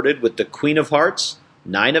rewarded with the Queen of Hearts,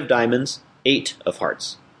 9 of Diamonds, 8 of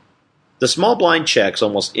Hearts. The small blind checks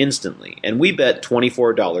almost instantly, and we bet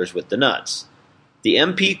 $24 with the nuts. The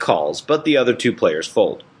MP calls, but the other 2 players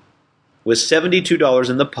fold. With $72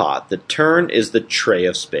 in the pot, the turn is the Tray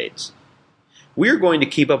of Spades. We are going to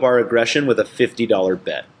keep up our aggression with a $50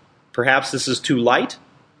 bet. Perhaps this is too light?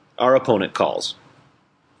 Our opponent calls.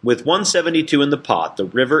 With $172 in the pot, the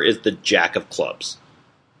river is the Jack of Clubs.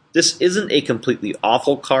 This isn't a completely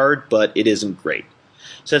awful card, but it isn't great.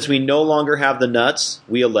 Since we no longer have the nuts,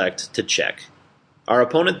 we elect to check. Our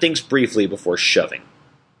opponent thinks briefly before shoving.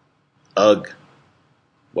 Ugh.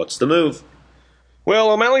 What's the move?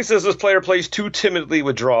 Well, O'Malley says this player plays too timidly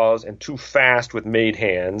with draws and too fast with made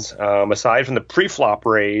hands. Aside from the pre-flop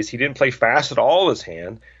raise, he didn't play fast at all his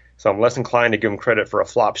hand, so I'm less inclined to give him credit for a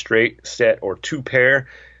flop straight, set, or 2 pair.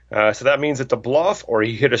 So that means it's a bluff, or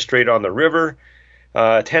he hit a straight on the river.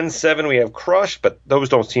 10-7 we have crushed, but those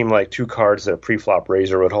don't seem like 2 cards that a pre-flop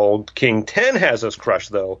raiser would hold. King 10 has us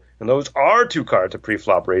crushed, though, and those are 2 cards a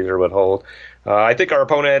pre-flop raiser would hold. I think our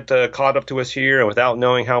opponent caught up to us here, and without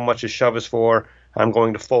knowing how much his shove is for, I'm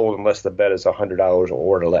going to fold unless the bet is $100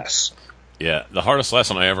 or less. Yeah, the hardest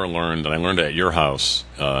lesson I ever learned, and I learned it at your house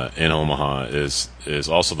in Omaha, is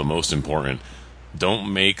also the most important.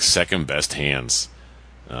 Don't make second-best hands.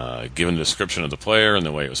 Given the description of the player and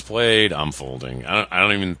the way it was played, I'm folding. I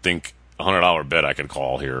don't even think $100 bet I could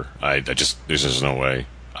call here. There's just no way.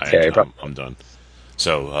 I'm done.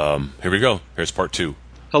 So here we go. Here's part 2.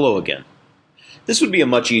 Hello again. This would be a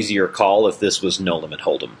much easier call if this was no limit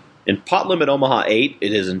hold'em. In pot limit Omaha 8,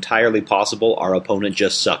 it is entirely possible our opponent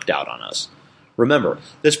just sucked out on us. Remember,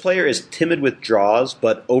 this player is timid with draws,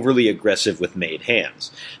 but overly aggressive with made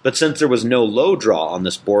hands. But since there was no low draw on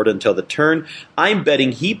this board until the turn, I'm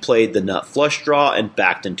betting he played the nut flush draw and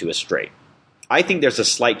backed into a straight. I think there's a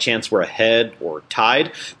slight chance we're ahead or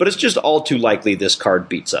tied, but it's just all too likely this card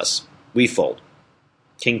beats us. We fold.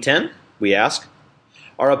 King 10? We ask.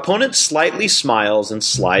 Our opponent slightly smiles and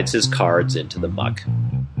slides his cards into the muck.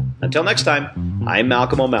 Until next time, I'm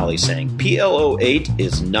Malcolm O'Malley saying PLO8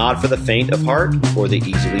 is not for the faint of heart or the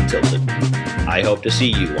easily tilted. I hope to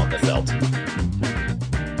see you on the felt.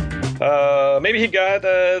 Maybe he got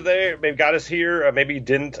there. Maybe got us here. Maybe he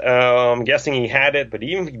didn't. I'm guessing he had it, but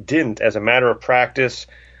even if he didn't, as a matter of practice,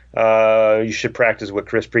 you should practice what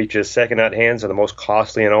Chris preaches. Second nut hands are the most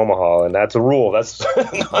costly in Omaha, and that's a rule. That's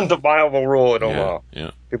an undeniable rule in Omaha.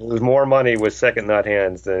 Yeah. People lose more money with second nut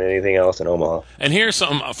hands than anything else in Omaha. And here's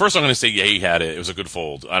something. First, I'm going to say, yeah, he had it. It was a good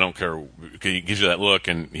fold. I don't care. He gives you that look,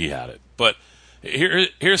 and he had it. But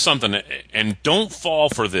here's something, and don't fall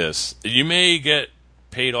for this. You may get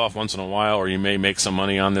paid off once in a while, or you may make some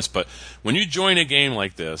money on this, but when you join a game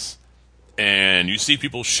like this and you see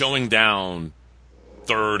people showing down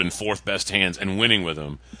third and fourth best hands and winning with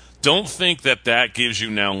them, don't think that gives you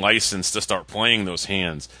now license to start playing those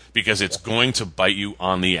hands, because it's going to bite you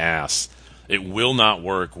on the ass. It will not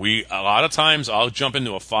work. A lot of times I'll jump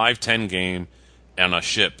into a 5-10 game on a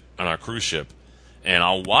ship, on our cruise ship, and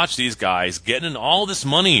I'll watch these guys getting all this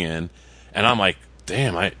money in, and I'm like,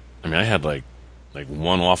 damn, I had like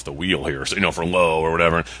one off the wheel here, so, for low or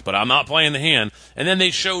whatever, but I'm not playing the hand. And then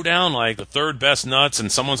they show down like the third best nuts,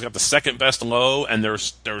 and someone's got the second best low, and their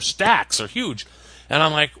stacks are huge. And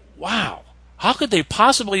I'm like, wow, how could they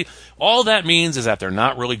possibly? All that means is that they're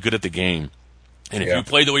not really good at the game. And if you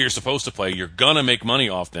play the way you're supposed to play, you're going to make money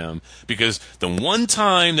off them, because the one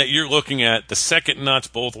time that you're looking at the second nuts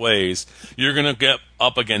both ways, you're going to get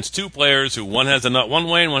up against two players who one has a nut one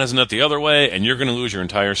way and one has a nut the other way, and you're going to lose your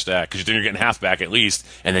entire stack, because then you're getting half back at least,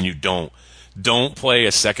 and then you don't. Don't play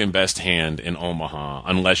a second best hand in Omaha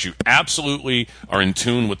unless you absolutely are in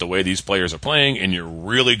tune with the way these players are playing and you're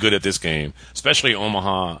really good at this game, especially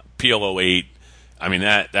Omaha, PLO8. I mean,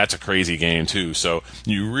 that's a crazy game, too. So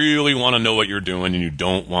you really want to know what you're doing, and you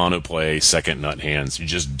don't want to play second nut hands. You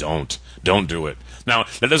just don't. Don't do it. Now,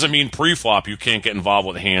 that doesn't mean pre-flop you can't get involved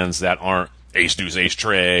with hands that aren't ace deuce, ace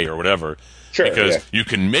tray, or whatever. Sure, because you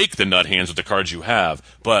can make the nut hands with the cards you have,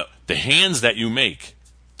 but the hands that you make,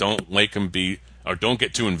 don't make them be, or don't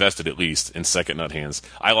get too invested, at least, in second nut hands.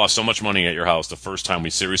 I lost so much money at your house the first time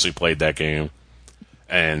we seriously played that game,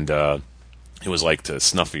 and it was like to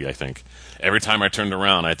Snuffy, I think. Every time I turned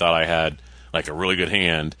around, I thought I had like a really good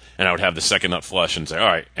hand, and I would have the second nut flush and say, all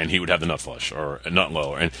right, and he would have the nut flush or a nut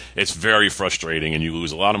lower. And it's very frustrating, and you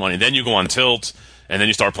lose a lot of money. Then you go on tilt, and then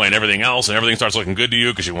you start playing everything else, and everything starts looking good to you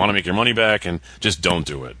because you want to make your money back, and just don't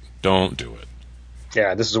do it. Don't do it.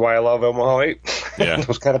 Yeah, this is why I love Omaha 8. Yeah.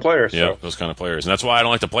 Those kind of players. Yeah, those kind of players. And that's why I don't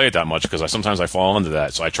like to play it that much, because sometimes I fall into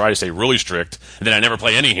that. So I try to stay really strict, and then I never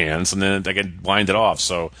play any hands, and then I get blinded off.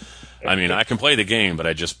 So, I mean, I can play the game, but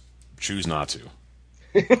I just choose not to.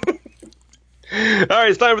 All right,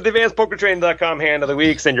 it's time for the AdvancedPokerTraining.com hand of the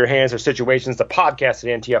week. Send your hands or situations to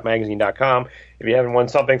podcast@ntupmagazine.com. If you haven't won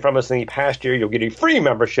something from us in the past year, you'll get a free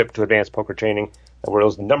membership to Advanced Poker Training, the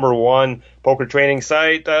world's #1 poker training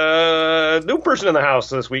site. New person in the house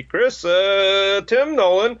this week, Chris. Tim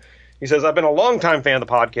Nolan. He says, I've been a long-time fan of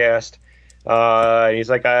the podcast. He's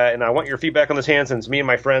like, and I want your feedback on this hand, since me and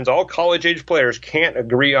my friends, all college-age players, can't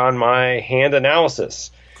agree on my hand analysis.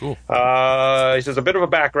 Cool. He says, a bit of a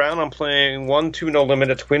background. I'm playing 1-2 no limit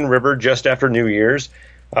at Twin River just after New Year's.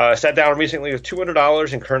 Sat down recently with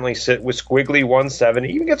 $200 and currently sit with Squiggly 170.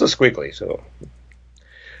 Even gets a Squiggly, so...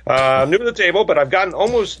 I'm new to the table, but I've gotten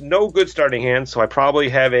almost no good starting hands, so I probably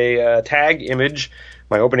have a tag image.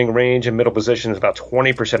 My opening range and middle position is about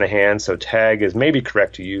 20% of hands, so tag is maybe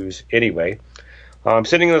correct to use anyway. I'm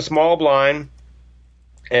sitting in a small blind,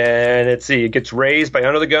 and let's see, it gets raised by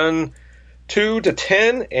under the gun 2 to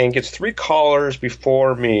 10 and gets 3 callers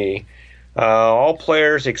before me. All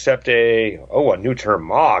players except a new term,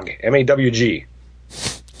 MAWG, M-A-W-G.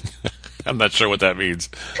 I'm not sure what that means.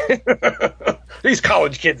 These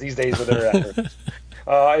college kids these days with their efforts.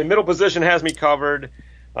 In middle position has me covered.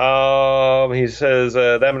 He says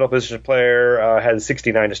that middle position player has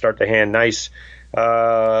 69 to start the hand. Nice.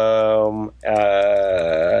 And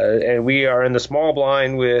we are in the small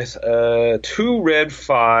blind with 2 red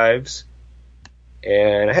 5s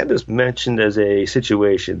And I had this mentioned as a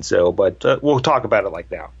situation, but we'll talk about it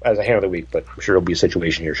like now as a hand of the week. But I'm sure it'll be a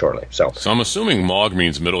situation here shortly. So I'm assuming Mog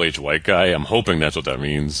means middle-aged white guy. I'm hoping that's what that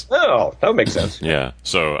means. Oh, that would make sense. Yeah.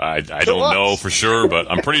 So I don't know for sure, but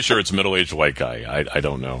I'm pretty sure it's middle-aged white guy. I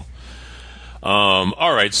don't know.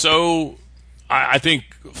 All right. So I think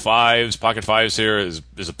pocket fives here is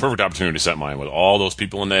a perfect opportunity to set mine with all those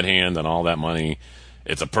people in that hand and all that money.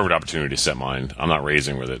 It's a perfect opportunity to set mine. I'm not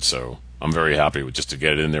raising with it, so I'm very happy with just to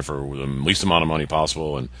get it in there for the least amount of money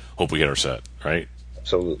possible and hope we hit our set, right?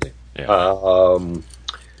 Absolutely. Yeah.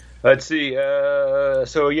 Let's see.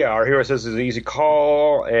 So, yeah, our hero says it's an easy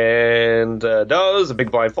call and does. The big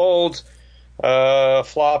blind folds.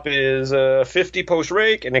 Flop is 50 post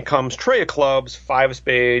rake, and it comes tray of clubs, 5 of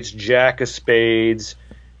spades, jack of spades.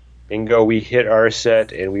 Bingo, we hit our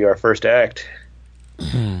set, and we are first to act.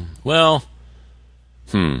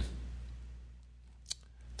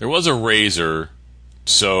 There was a razor,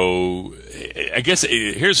 so I guess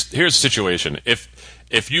here's the situation.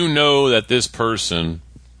 If you know that this person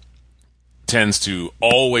tends to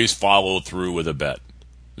always follow through with a bet,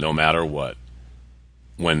 no matter what,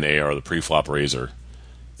 when they are the pre-flop raiser,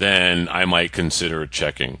 then I might consider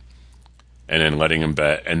checking and then letting him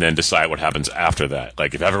bet and then decide what happens after that.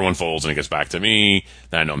 Like if everyone folds and it gets back to me,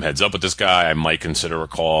 then I know I'm heads up with this guy. I might consider a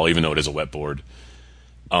call, even though it is a wet board.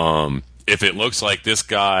 If it looks like this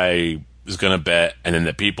guy is going to bet and then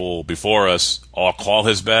the people before us all call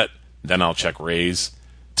his bet, then I'll check raise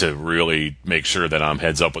to really make sure that I'm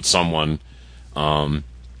heads up with someone.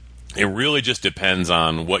 It really just depends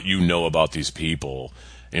on what you know about these people.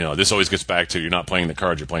 You know, this always gets back to you're not playing the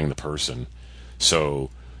card, you're playing the person.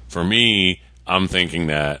 So for me, I'm thinking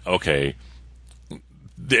that, okay,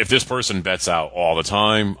 if this person bets out all the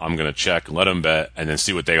time, I'm going to check, let them bet, and then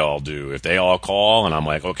see what they all do. If they all call and I'm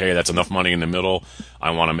like, okay, that's enough money in the middle,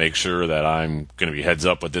 I want to make sure that I'm going to be heads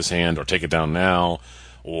up with this hand or take it down now.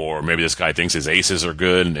 Or maybe this guy thinks his aces are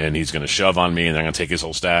good and he's going to shove on me and I'm going to take his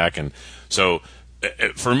whole stack. And so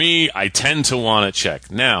for me, I tend to want to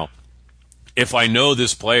check. Now, if I know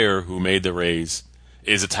this player who made the raise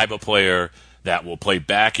is a type of player that will play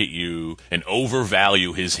back at you and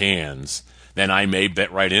overvalue his hands, then I may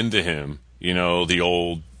bet right into him. You know, the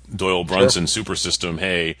old Doyle Brunson super system,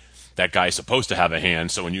 hey, that guy's supposed to have a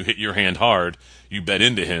hand, so when you hit your hand hard, you bet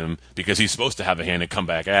into him because he's supposed to have a hand and come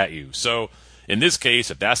back at you. So in this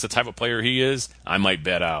case, if that's the type of player he is, I might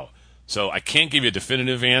bet out. So I can't give you a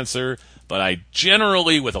definitive answer, but I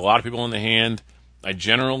generally, with a lot of people in the hand,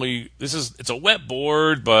 it's a wet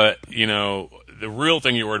board, but, you know, the real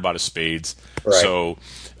thing you're worried about is spades. Right. So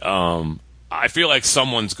I feel like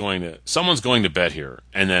someone's going to bet here,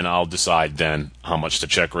 and then I'll decide then how much to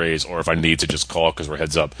check raise or if I need to just call because we're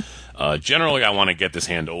heads up. Generally, I want to get this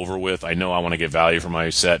hand over with. I know I want to get value for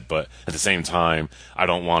my set, but at the same time, I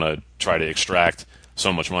don't want to try to extract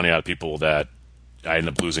so much money out of people that I end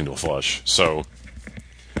up losing to a flush. So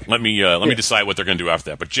let me decide what they're going to do after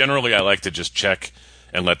that. But generally, I like to just check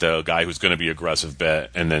and let the guy who's going to be aggressive bet,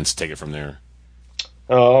 and then take it from there.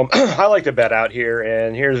 I like to bet out here,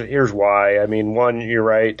 and here's why. I mean, one, you're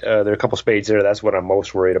right. There are a couple spades there. That's what I'm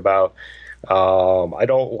most worried about. I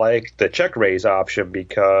don't like the check raise option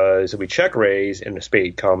because if we check raise and the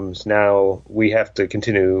spade comes, now we have to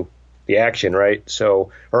continue the action, right?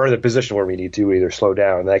 So, or in the position where we need to either slow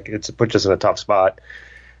down. It puts us in a tough spot.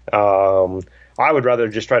 I would rather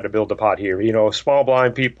just try to build the pot here. You know, small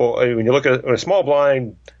blind people, when you look at a small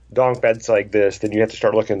blind donk bets like this, then you have to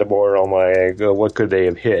start looking at the board. I'm like, what could they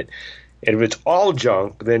have hit? And if it's all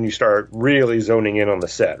junk, then you start really zoning in on the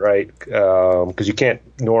set, right? Because you can't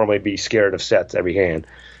normally be scared of sets every hand.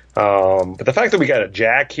 But the fact that we got a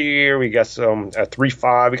jack here, we got a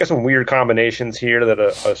 3-5, we got some weird combinations here that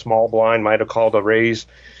a small blind might have called a raise.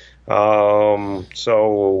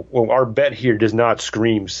 So our bet here does not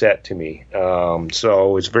scream set to me.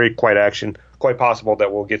 So it's quite possible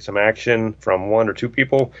that we'll get some action from one or two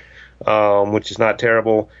people, which is not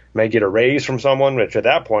terrible. May get a raise from someone, which at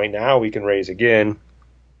that point now we can raise again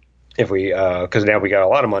if we, because now we got a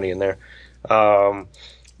lot of money in there.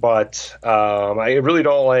 But I really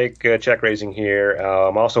don't like check raising here.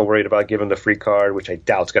 I'm also worried about giving the free card, which I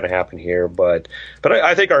doubt is going to happen here. But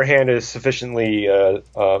I think our hand is sufficiently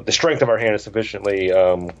the strength of our hand is sufficiently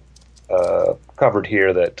covered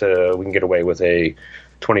here that we can get away with a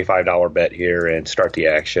 $25 bet here and start the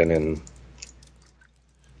action. And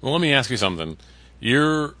well, let me ask you something.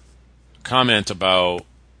 Your comment about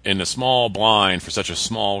in a small blind for such a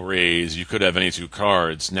small raise, you could have any two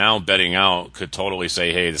cards. Now betting out could totally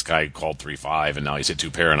say, hey, this guy called 3-5, and now he's hit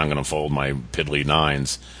two pair, and I'm going to fold my piddly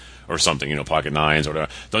nines. or something, pocket nines or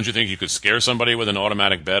whatever. Don't you think you could scare somebody with an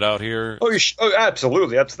automatic bet out here? Oh,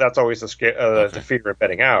 absolutely. That's always the fear of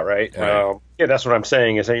betting out, right? That's what I'm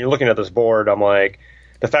saying is that you're looking at this board. I'm like,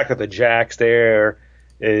 the fact that the jack's there,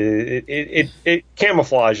 it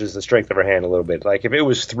camouflages the strength of our hand a little bit. Like if it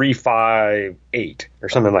was 3-5-8 or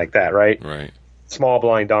something like that, right? Right. Small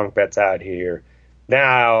blind donk bets out here.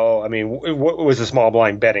 Now, I mean, what was the small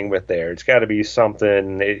blind betting with there? It's got to be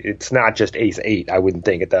something. It's not just ace-8, I wouldn't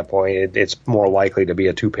think at that point. It's more likely to be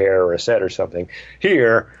a 2-pair or a set or something.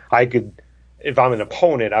 Here, I could, if I'm an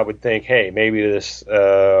opponent, I would think, hey, maybe this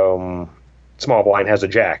small blind has a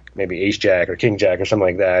jack, maybe ace-jack or king-jack or something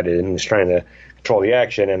like that, and is trying to control the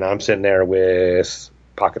action, and I'm sitting there with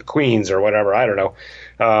pocket queens or whatever, I don't know.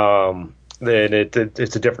 Then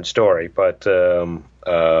it's a different story. But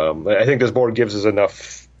I think this board gives us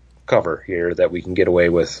enough cover here that we can get away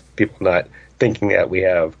with people not thinking that we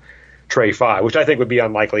have tray 5, which I think would be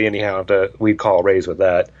unlikely anyhow. We'd call a raise with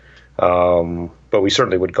that. But we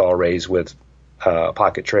certainly would call a raise with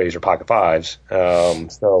pocket trays or pocket 5s.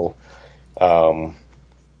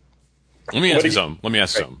 Let me ask you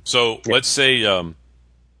something. So let's say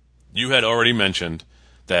you had already mentioned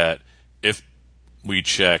that if we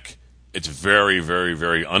check, it's very, very,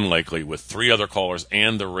 very unlikely with 3 other callers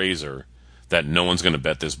and the raiser that no one's going to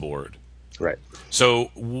bet this board. Right.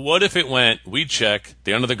 So what if it went, we check,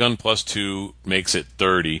 the under the gun +2 makes it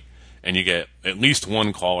 30, and you get at least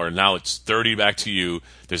one caller. Now it's 30 back to you.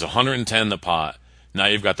 There's 110 in the pot. Now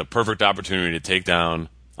you've got the perfect opportunity to take down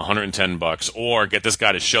 $110 or get this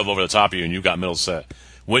guy to shove over the top of you and you've got middle set.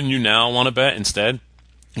 Wouldn't you now want to bet instead?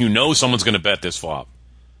 You know someone's going to bet this flop.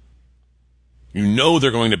 You know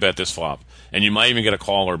they're going to bet this flop. And you might even get a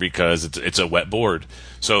caller because it's a wet board.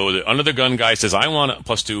 So the under the gun guy says, I want a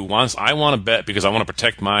 +2. I want to bet because I want to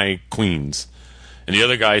protect my queens. And the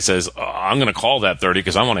other guy says, I'm going to call that 30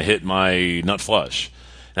 because I want to hit my nut flush.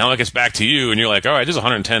 Now it gets back to you and you're like, all right, there's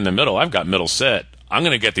 110 in the middle. I've got middle set. I'm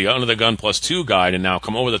going to get the under the gun +2 guy to now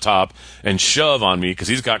come over the top and shove on me because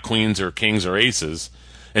he's got queens or kings or aces.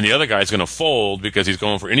 And the other guy's going to fold because he's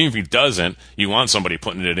going for, and even if he doesn't, you want somebody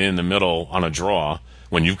putting it in the middle on a draw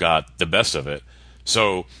when you've got the best of it.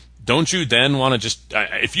 So don't you then want to just,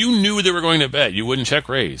 if you knew they were going to bet, you wouldn't check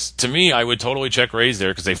raise. To me, I would totally check raise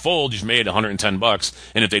there because they fold, you've made $110.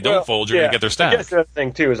 And if they don't fold, you're going to get their stack. I guess the other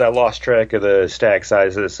thing, too, is I lost track of the stack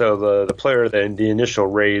sizes. So the player, the initial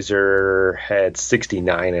raiser had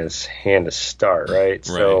 69 in his hand to start, right?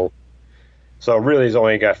 So really he's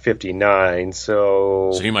only got 59.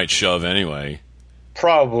 So he might shove anyway.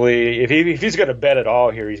 Probably. If he's going to bet at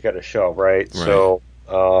all here, he's got to shove, right? So,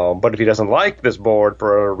 but if he doesn't like this board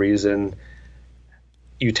for a reason,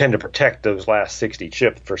 you tend to protect those last 60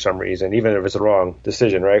 chips for some reason, even if it's the wrong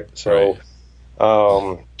decision, right? So,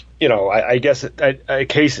 I guess a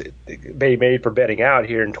case they made for betting out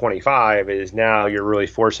here in 25 is now you're really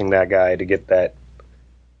forcing that guy to get that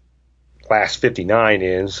last 59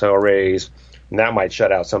 in, so raise. And that might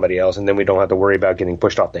shut out somebody else, and then we don't have to worry about getting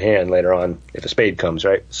pushed off the hand later on if a spade comes,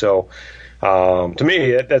 right? So, to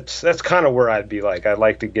me, that's kind of where I'd be like. I'd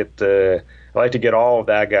like to get all of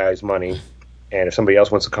that guy's money, and if somebody else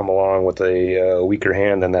wants to come along with a weaker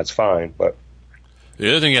hand, then that's fine. But the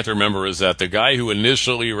other thing you have to remember is that the guy who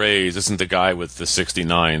initially raised isn't the guy with the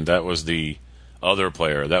 69. That was the other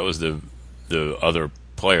player. That was the other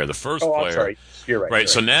player. The first player. I'm sorry. You're right. Right.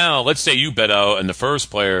 So now, let's say you bet out and the first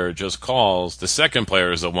player just calls. The second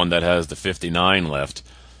player is the one that has the 59 left.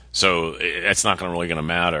 So it's not really going to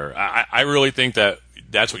matter. I really think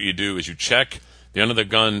that's what you do is you check the under the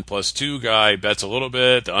gun +2 guy bets a little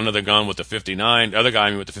bit. The under the gun with the 59, the other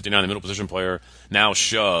guy with the 59, the middle position player, now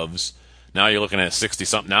shoves. Now you're looking at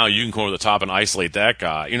 60-something. Now you can come over the top and isolate that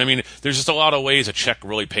guy. You know what I mean? There's just a lot of ways a check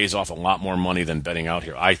really pays off a lot more money than betting out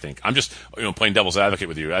here, I think. I'm just playing devil's advocate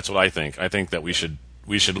with you. That's what I think. I think that we should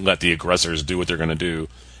let the aggressors do what they're going to do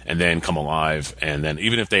and then come alive. And then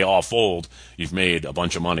even if they all fold, you've made a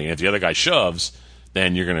bunch of money. And if the other guy shoves,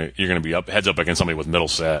 then you're gonna be heads up against somebody with middle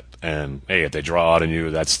set. And, hey, if they draw out on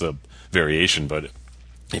you, that's the variation. But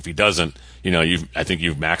if he doesn't, I think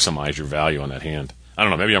you've maximized your value on that hand. I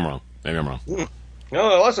don't know. Maybe I'm wrong.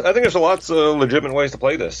 No, I think there's lots of legitimate ways to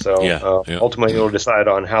play this. So ultimately, you'll decide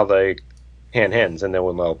on how they hands, and then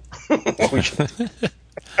we'll know. What we should.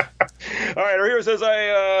 All right, our hero says,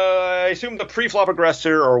 I assume the pre-flop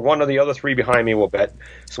aggressor or one of the other 3 behind me will bet,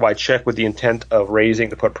 so I check with the intent of raising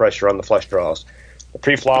to put pressure on the flush draws. The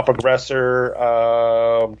pre-flop aggressor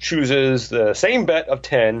chooses the same bet of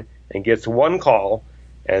 10 and gets 1 call,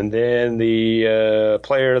 and then the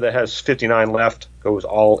player that has 59 left goes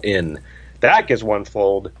all in. That gets 1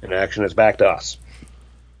 fold, and action is back to us.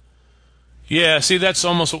 Yeah, see, that's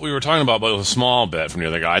almost what we were talking about with a small bet from the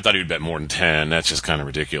other guy. I thought he'd bet more than 10. That's just kind of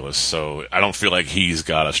ridiculous. So I don't feel like he's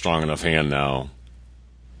got a strong enough hand now.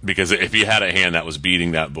 Because if he had a hand that was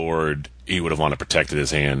beating that board, he would have wanted to protect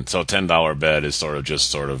his hand. So a $10 bet is sort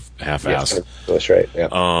of half-assed. Yeah, that's right,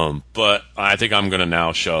 yeah. But I think I'm going to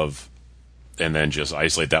now shove and then just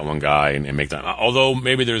isolate that one guy and make that. Although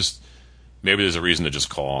maybe there's a reason to just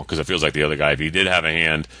call, because it feels like the other guy, if he did have a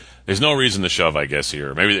hand, there's no reason to shove, I guess,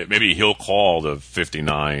 here. Maybe he'll call the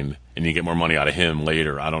 59 and you get more money out of him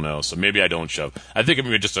later. I don't know. So maybe I don't shove. I think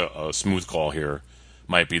maybe just a smooth call here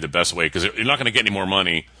might be the best way, because you're not going to get any more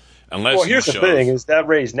money unless Well, here's you the shove. thing, is that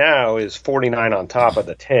raise now is 49 on top of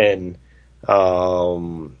the 10.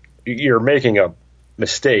 You're making a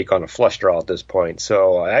mistake on a flush draw at this point.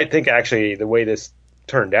 So I think actually the way this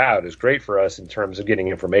turned out is great for us in terms of getting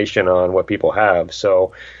information on what people have.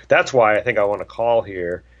 So that's why I think I want to call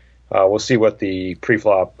here. We'll see what the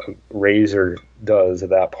pre-flop raiser does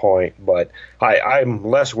at that point, but I'm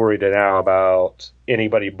less worried now about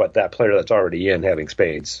anybody but that player that's already in having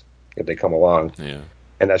spades if they come along. Yeah.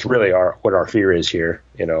 And that's really what our fear is here,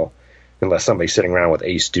 unless somebody's sitting around with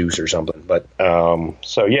ace deuce or something. But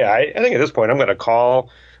so yeah, I think at this point I'm going to call.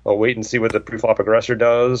 I'll wait and see what the pre-flop aggressor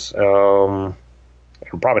does. I'm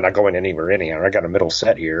probably not going anywhere anyhow. I got a middle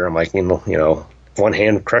set here. I'm like, one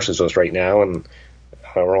hand crushes us right now, and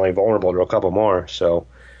we're only vulnerable to a couple more. So,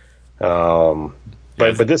 but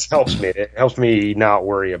this helps me. It helps me not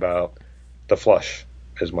worry about the flush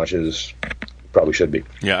as much as probably should be.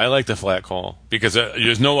 Yeah, I like the flat call, because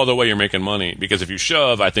there's no other way you're making money. Because if you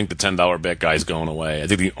shove, I think the $10 bet guy's going away. I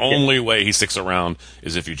think the only way he sticks around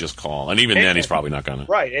is if you just call, and even then he's probably not going to.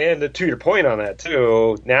 Right, and to your point on that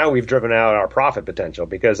too, now we've driven out our profit potential,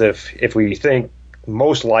 because if we think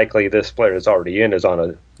most likely this player that's already in is on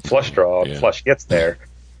a flush draw, flush gets there,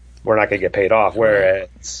 we're not going to get paid off.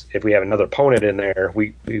 Whereas if we have another opponent in there,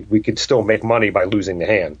 we could still make money by losing the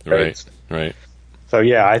hand. Right. So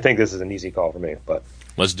yeah, I think this is an easy call for me. But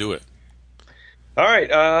let's do it. All right.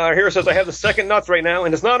 Our hero says I have the second nuts right now,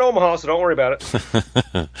 and it's not Omaha, so don't worry about it.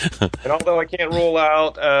 And although I can't rule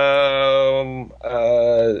out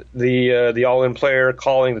the all-in player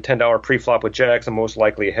calling the $10 pre-flop with jacks, I'm most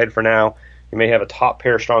likely ahead for now. You may have a top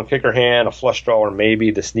pair strong kicker hand, a flush draw, or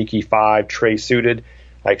maybe the sneaky 5 tray suited.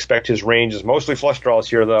 I expect his range is mostly flush draws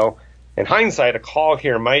here, though. In hindsight, a call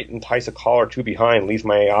here might entice a call or two behind, leaves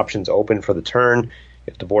my options open for the turn.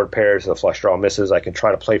 If the board pairs and the flush draw misses, I can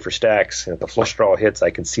try to play for stacks. And if the flush draw hits, I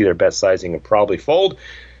can see their bet sizing and probably fold.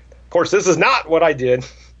 Of course, this is not what I did.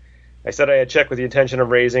 I said I had checked with the intention of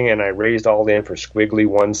raising, and I raised all in for squiggly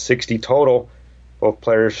 160 total. Both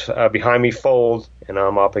players behind me fold, and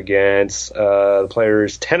I'm up against the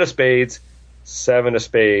players 10 of spades, 7 of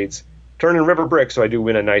spades, turning river brick, so I do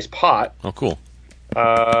win a nice pot. Oh, cool.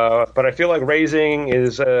 But I feel like raising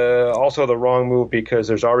is also the wrong move, because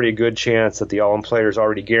there's already a good chance that the all-in player is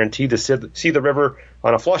already guaranteed to see the river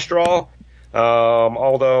on a flush draw.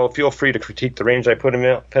 Although feel free to critique the range I pin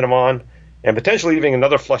him on, and potentially leaving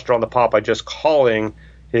another flush draw on the pot by just calling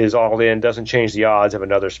his all-in doesn't change the odds of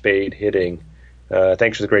another spade hitting.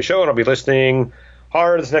 Thanks for the great show, and I'll be listening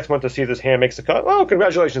hard this next month to see if this hand makes the cut. Well,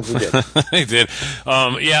 congratulations, he did. He did.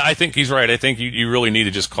 Yeah, I think he's right. I think you really need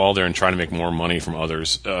to just call there and try to make more money from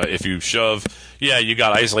others. If you shove, you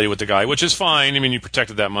got isolated with the guy, which is fine. I mean, you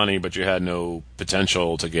protected that money, but you had no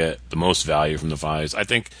potential to get the most value from the fives. I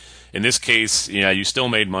think in this case, you still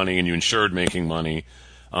made money and you ensured making money.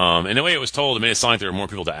 And the way it was told, it made it sound like there were more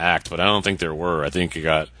people to act, but I don't think there were. I think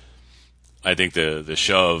the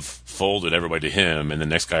shove folded everybody to him, and the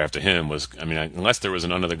next guy after him was, unless there was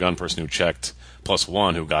an under-the-gun person who checked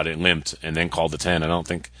 +1 who got it limped and then called the 10, I don't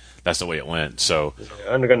think that's the way it went. So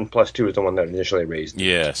under-the-gun +2 is the one that initially raised.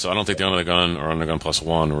 Yeah, so I don't think the under-the-gun or under-the-gun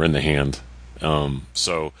 +1 were in the hand.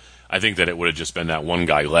 So I think that it would have just been that one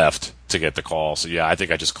guy left to get the call. So yeah, I think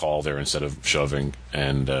I just called there instead of shoving.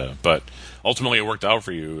 And but ultimately it worked out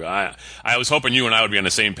for you. I was hoping you and I would be on the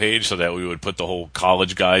same page so that we would put the whole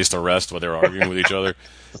college guys to rest while they were arguing with each other.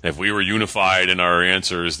 If we were unified in our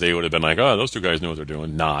answers, they would have been like, "Oh, those two guys know what they're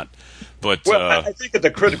doing." Not. But I think at the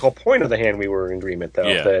critical point of the hand we were in agreement,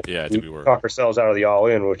 though. Yeah, we were. Talk ourselves out of the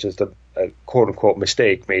all-in, which is the quote-unquote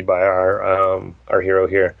mistake made by our hero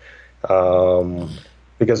here.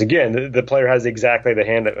 Because again, the player has exactly the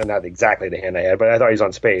hand, not exactly the hand I had, but I thought he was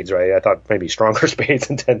on spades, right? I thought maybe stronger spades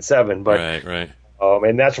than 10-7, but right.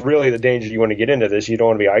 And that's really the danger you want to get into this. You don't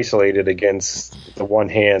want to be isolated against the one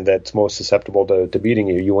hand that's most susceptible to beating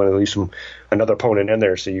you. You want to leave another opponent in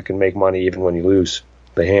there so you can make money even when you lose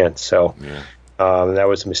the hand. So that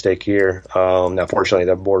was a mistake here. Now, fortunately,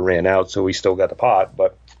 the board ran out, so we still got the pot,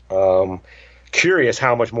 but. curious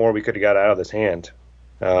how much more we could have got out of this hand.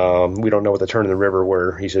 We don't know what the turn of the river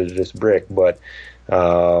were. He said it's brick, but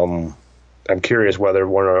I'm curious whether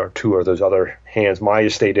one or two of those other hands might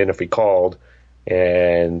have stayed in if we called,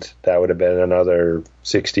 and that would have been another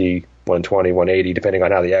 60, 120, 180, depending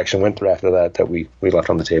on how the action went through after that we left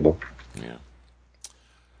on the table. Yeah.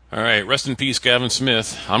 All right. Rest in peace, Gavin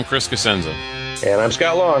Smith. I'm Chris Cosenza. And I'm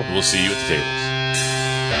Scott Long. We'll see you at the tables.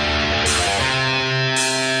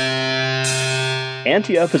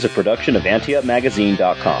 Ante Up is a production of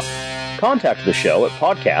AnteUpMagazine.com. Contact the show at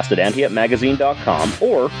podcast@AnteUpMagazine.com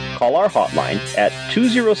or call our hotline at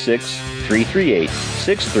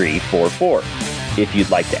 206-338-6344. If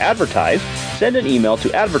you'd like to advertise, send an email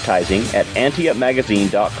to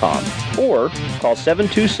advertising@AnteUpMagazine.com or call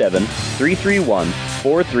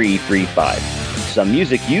 727-331-4335. Some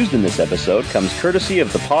music used in this episode comes courtesy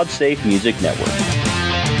of the PodSafe Music Network.